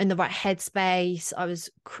just not in the right headspace.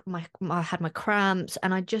 I had my cramps,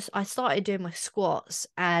 and I started doing my squats,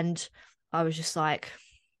 and I was just like,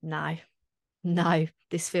 no,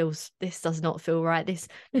 this does not feel right. This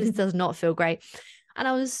does not feel great. And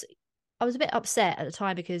I was a bit upset at the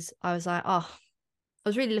time because I was like, I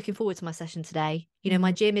was really looking forward to my session today.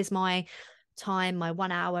 My gym is my time, my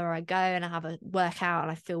 1 hour where I go and I have a workout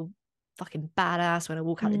and I feel fucking badass when I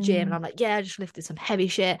walk out the gym, and I'm like, yeah, I just lifted some heavy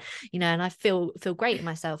shit, and I feel great in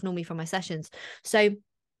myself normally from my sessions. So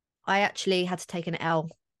I actually had to take an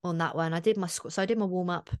L on that one. I did my squats, so I did my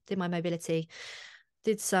warm up, did my mobility,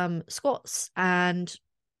 did some squats, and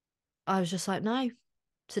I was just like, no,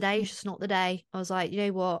 today's just not the day. I was like, you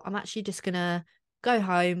know what, I'm actually just gonna go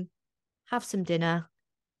home, have some dinner,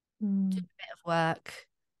 do a bit of work,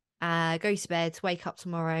 go to bed, wake up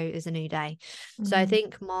tomorrow is a new day. So I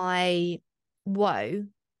think my woe,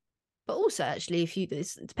 but also actually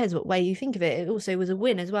it depends what way you think of it, it also was a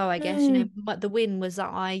win as well, I guess. But the win was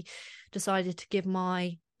that I decided to give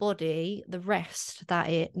my body the rest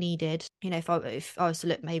that it needed. If I was to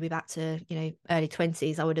look maybe back to early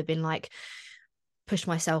 20s, I would have been like pushed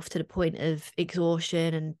myself to the point of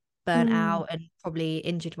exhaustion and burnt out and probably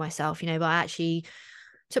injured myself, but I actually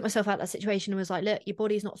took myself out of that situation and was like, look, your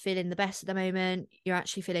body's not feeling the best at the moment. You're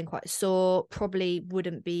actually feeling quite sore. Probably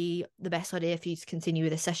wouldn't be the best idea for you to continue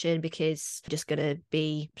with a session because you're just going to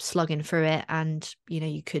be slugging through it and,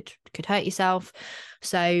 you could hurt yourself.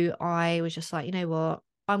 So I was just like, you know what?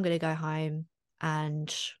 I'm going to go home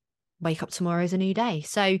and wake up tomorrow as a new day.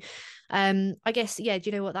 So I guess, yeah, do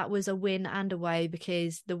you know what? That was a win and a woe,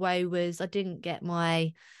 because the woe was I didn't get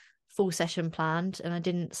my full session planned and I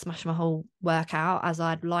didn't smash my whole workout as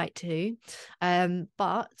I'd like to.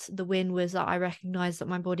 But the win was that I recognized that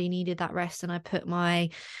my body needed that rest, and I put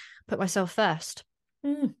myself first.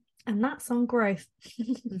 And that's on growth.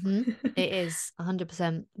 It is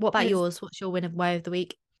 100%. What about yours? What's your win and woe of the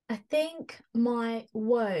week? I think my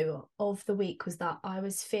woe of the week was that I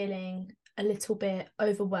was feeling a little bit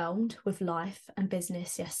overwhelmed with life and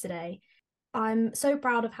business yesterday. I'm so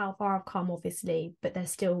proud of how far I've come, obviously, but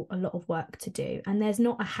there's still a lot of work to do. And there's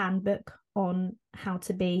not a handbook on how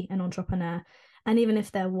to be an entrepreneur. And even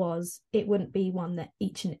if there was, it wouldn't be one that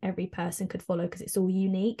each and every person could follow because it's all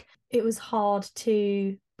unique. It was hard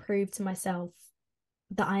to prove to myself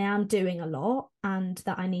that I am doing a lot and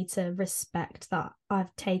that I need to respect that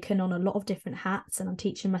I've taken on a lot of different hats and I'm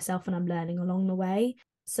teaching myself and I'm learning along the way.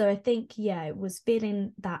 So I think, yeah, it was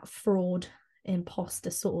feeling that fraud, imposter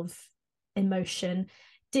sort of emotion.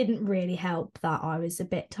 Didn't really help that I was a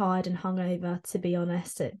bit tired and hungover, to be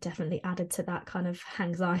honest. It definitely added to that kind of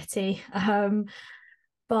anxiety.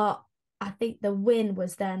 But I think the win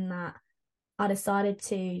was then that I decided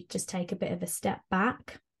to just take a bit of a step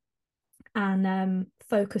back and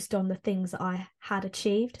focused on the things that I had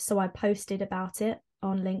achieved. So I posted about it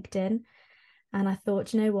on LinkedIn and I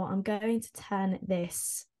thought, you know what, I'm going to turn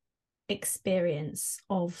this experience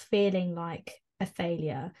of feeling like a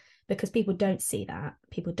failure, because people don't see that.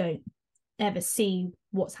 People don't ever see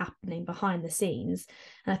what's happening behind the scenes.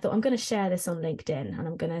 And I thought, I'm going to share this on LinkedIn and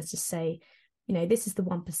I'm going to just say, you know, this is the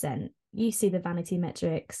 1%. You see the vanity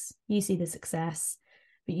metrics, you see the success,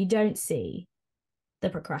 but you don't see the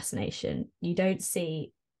procrastination. You don't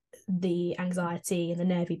see the anxiety and the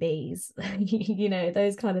nervy bees, you know,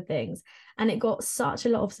 those kind of things. And it got such a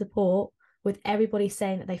lot of support, with everybody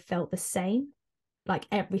saying that they felt the same. Like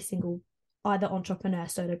every single either entrepreneur,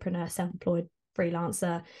 solopreneur, self-employed,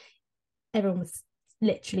 freelancer, everyone was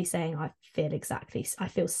literally saying, I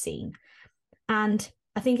feel seen. And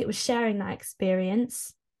I think it was sharing that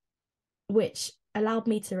experience which allowed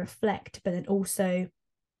me to reflect, but then also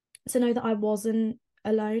to know that I wasn't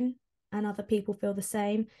alone and other people feel the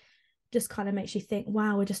same. Just kind of makes you think,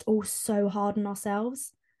 wow, we're just all so hard on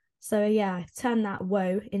ourselves. So yeah, turn that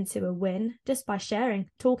woe into a win just by sharing,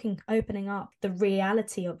 talking, opening up. The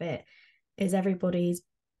reality of it is everybody's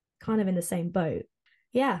kind of in the same boat.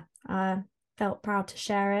 Yeah, felt proud to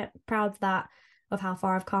share it, proud of how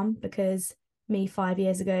far I've come, because me 5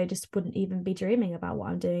 years ago just wouldn't even be dreaming about what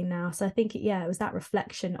I'm doing now. So I think it was that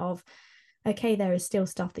reflection of, okay, there is still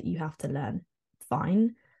stuff that you have to learn,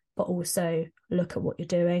 fine, but also look at what you're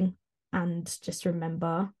doing and just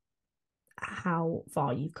remember how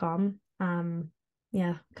far you've come.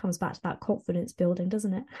 Comes back to that confidence building,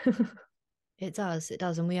 doesn't it? It does.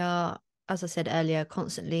 And we are, as I said earlier,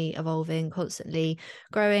 constantly evolving, constantly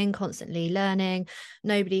growing, constantly learning.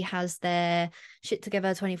 Nobody has their shit together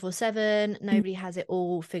 24/7. Nobody has it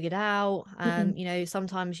all figured out. You know,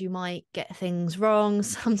 sometimes you might get things wrong,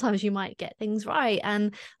 sometimes you might get things right,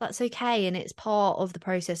 and that's okay. And it's part of the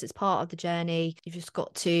process, it's part of the journey. You've just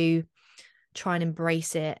got to try and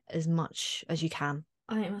embrace it as much as you can.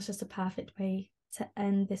 I think that's just a perfect way to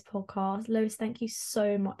end this podcast. Lois, thank you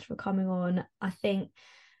so much for coming on. I think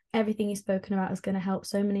everything you've spoken about is going to help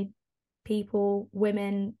so many people,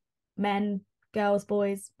 women, men, girls,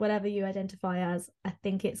 boys, whatever you identify as. I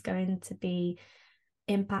think it's going to be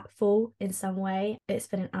impactful in some way. It's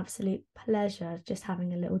been an absolute pleasure just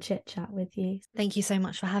having a little chit chat with you. Thank you so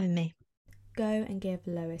much for having me. Go and give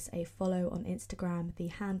Lois a follow on Instagram. The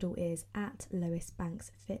handle is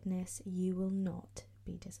 @LoisBanksFitness. You will not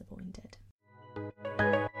be disappointed.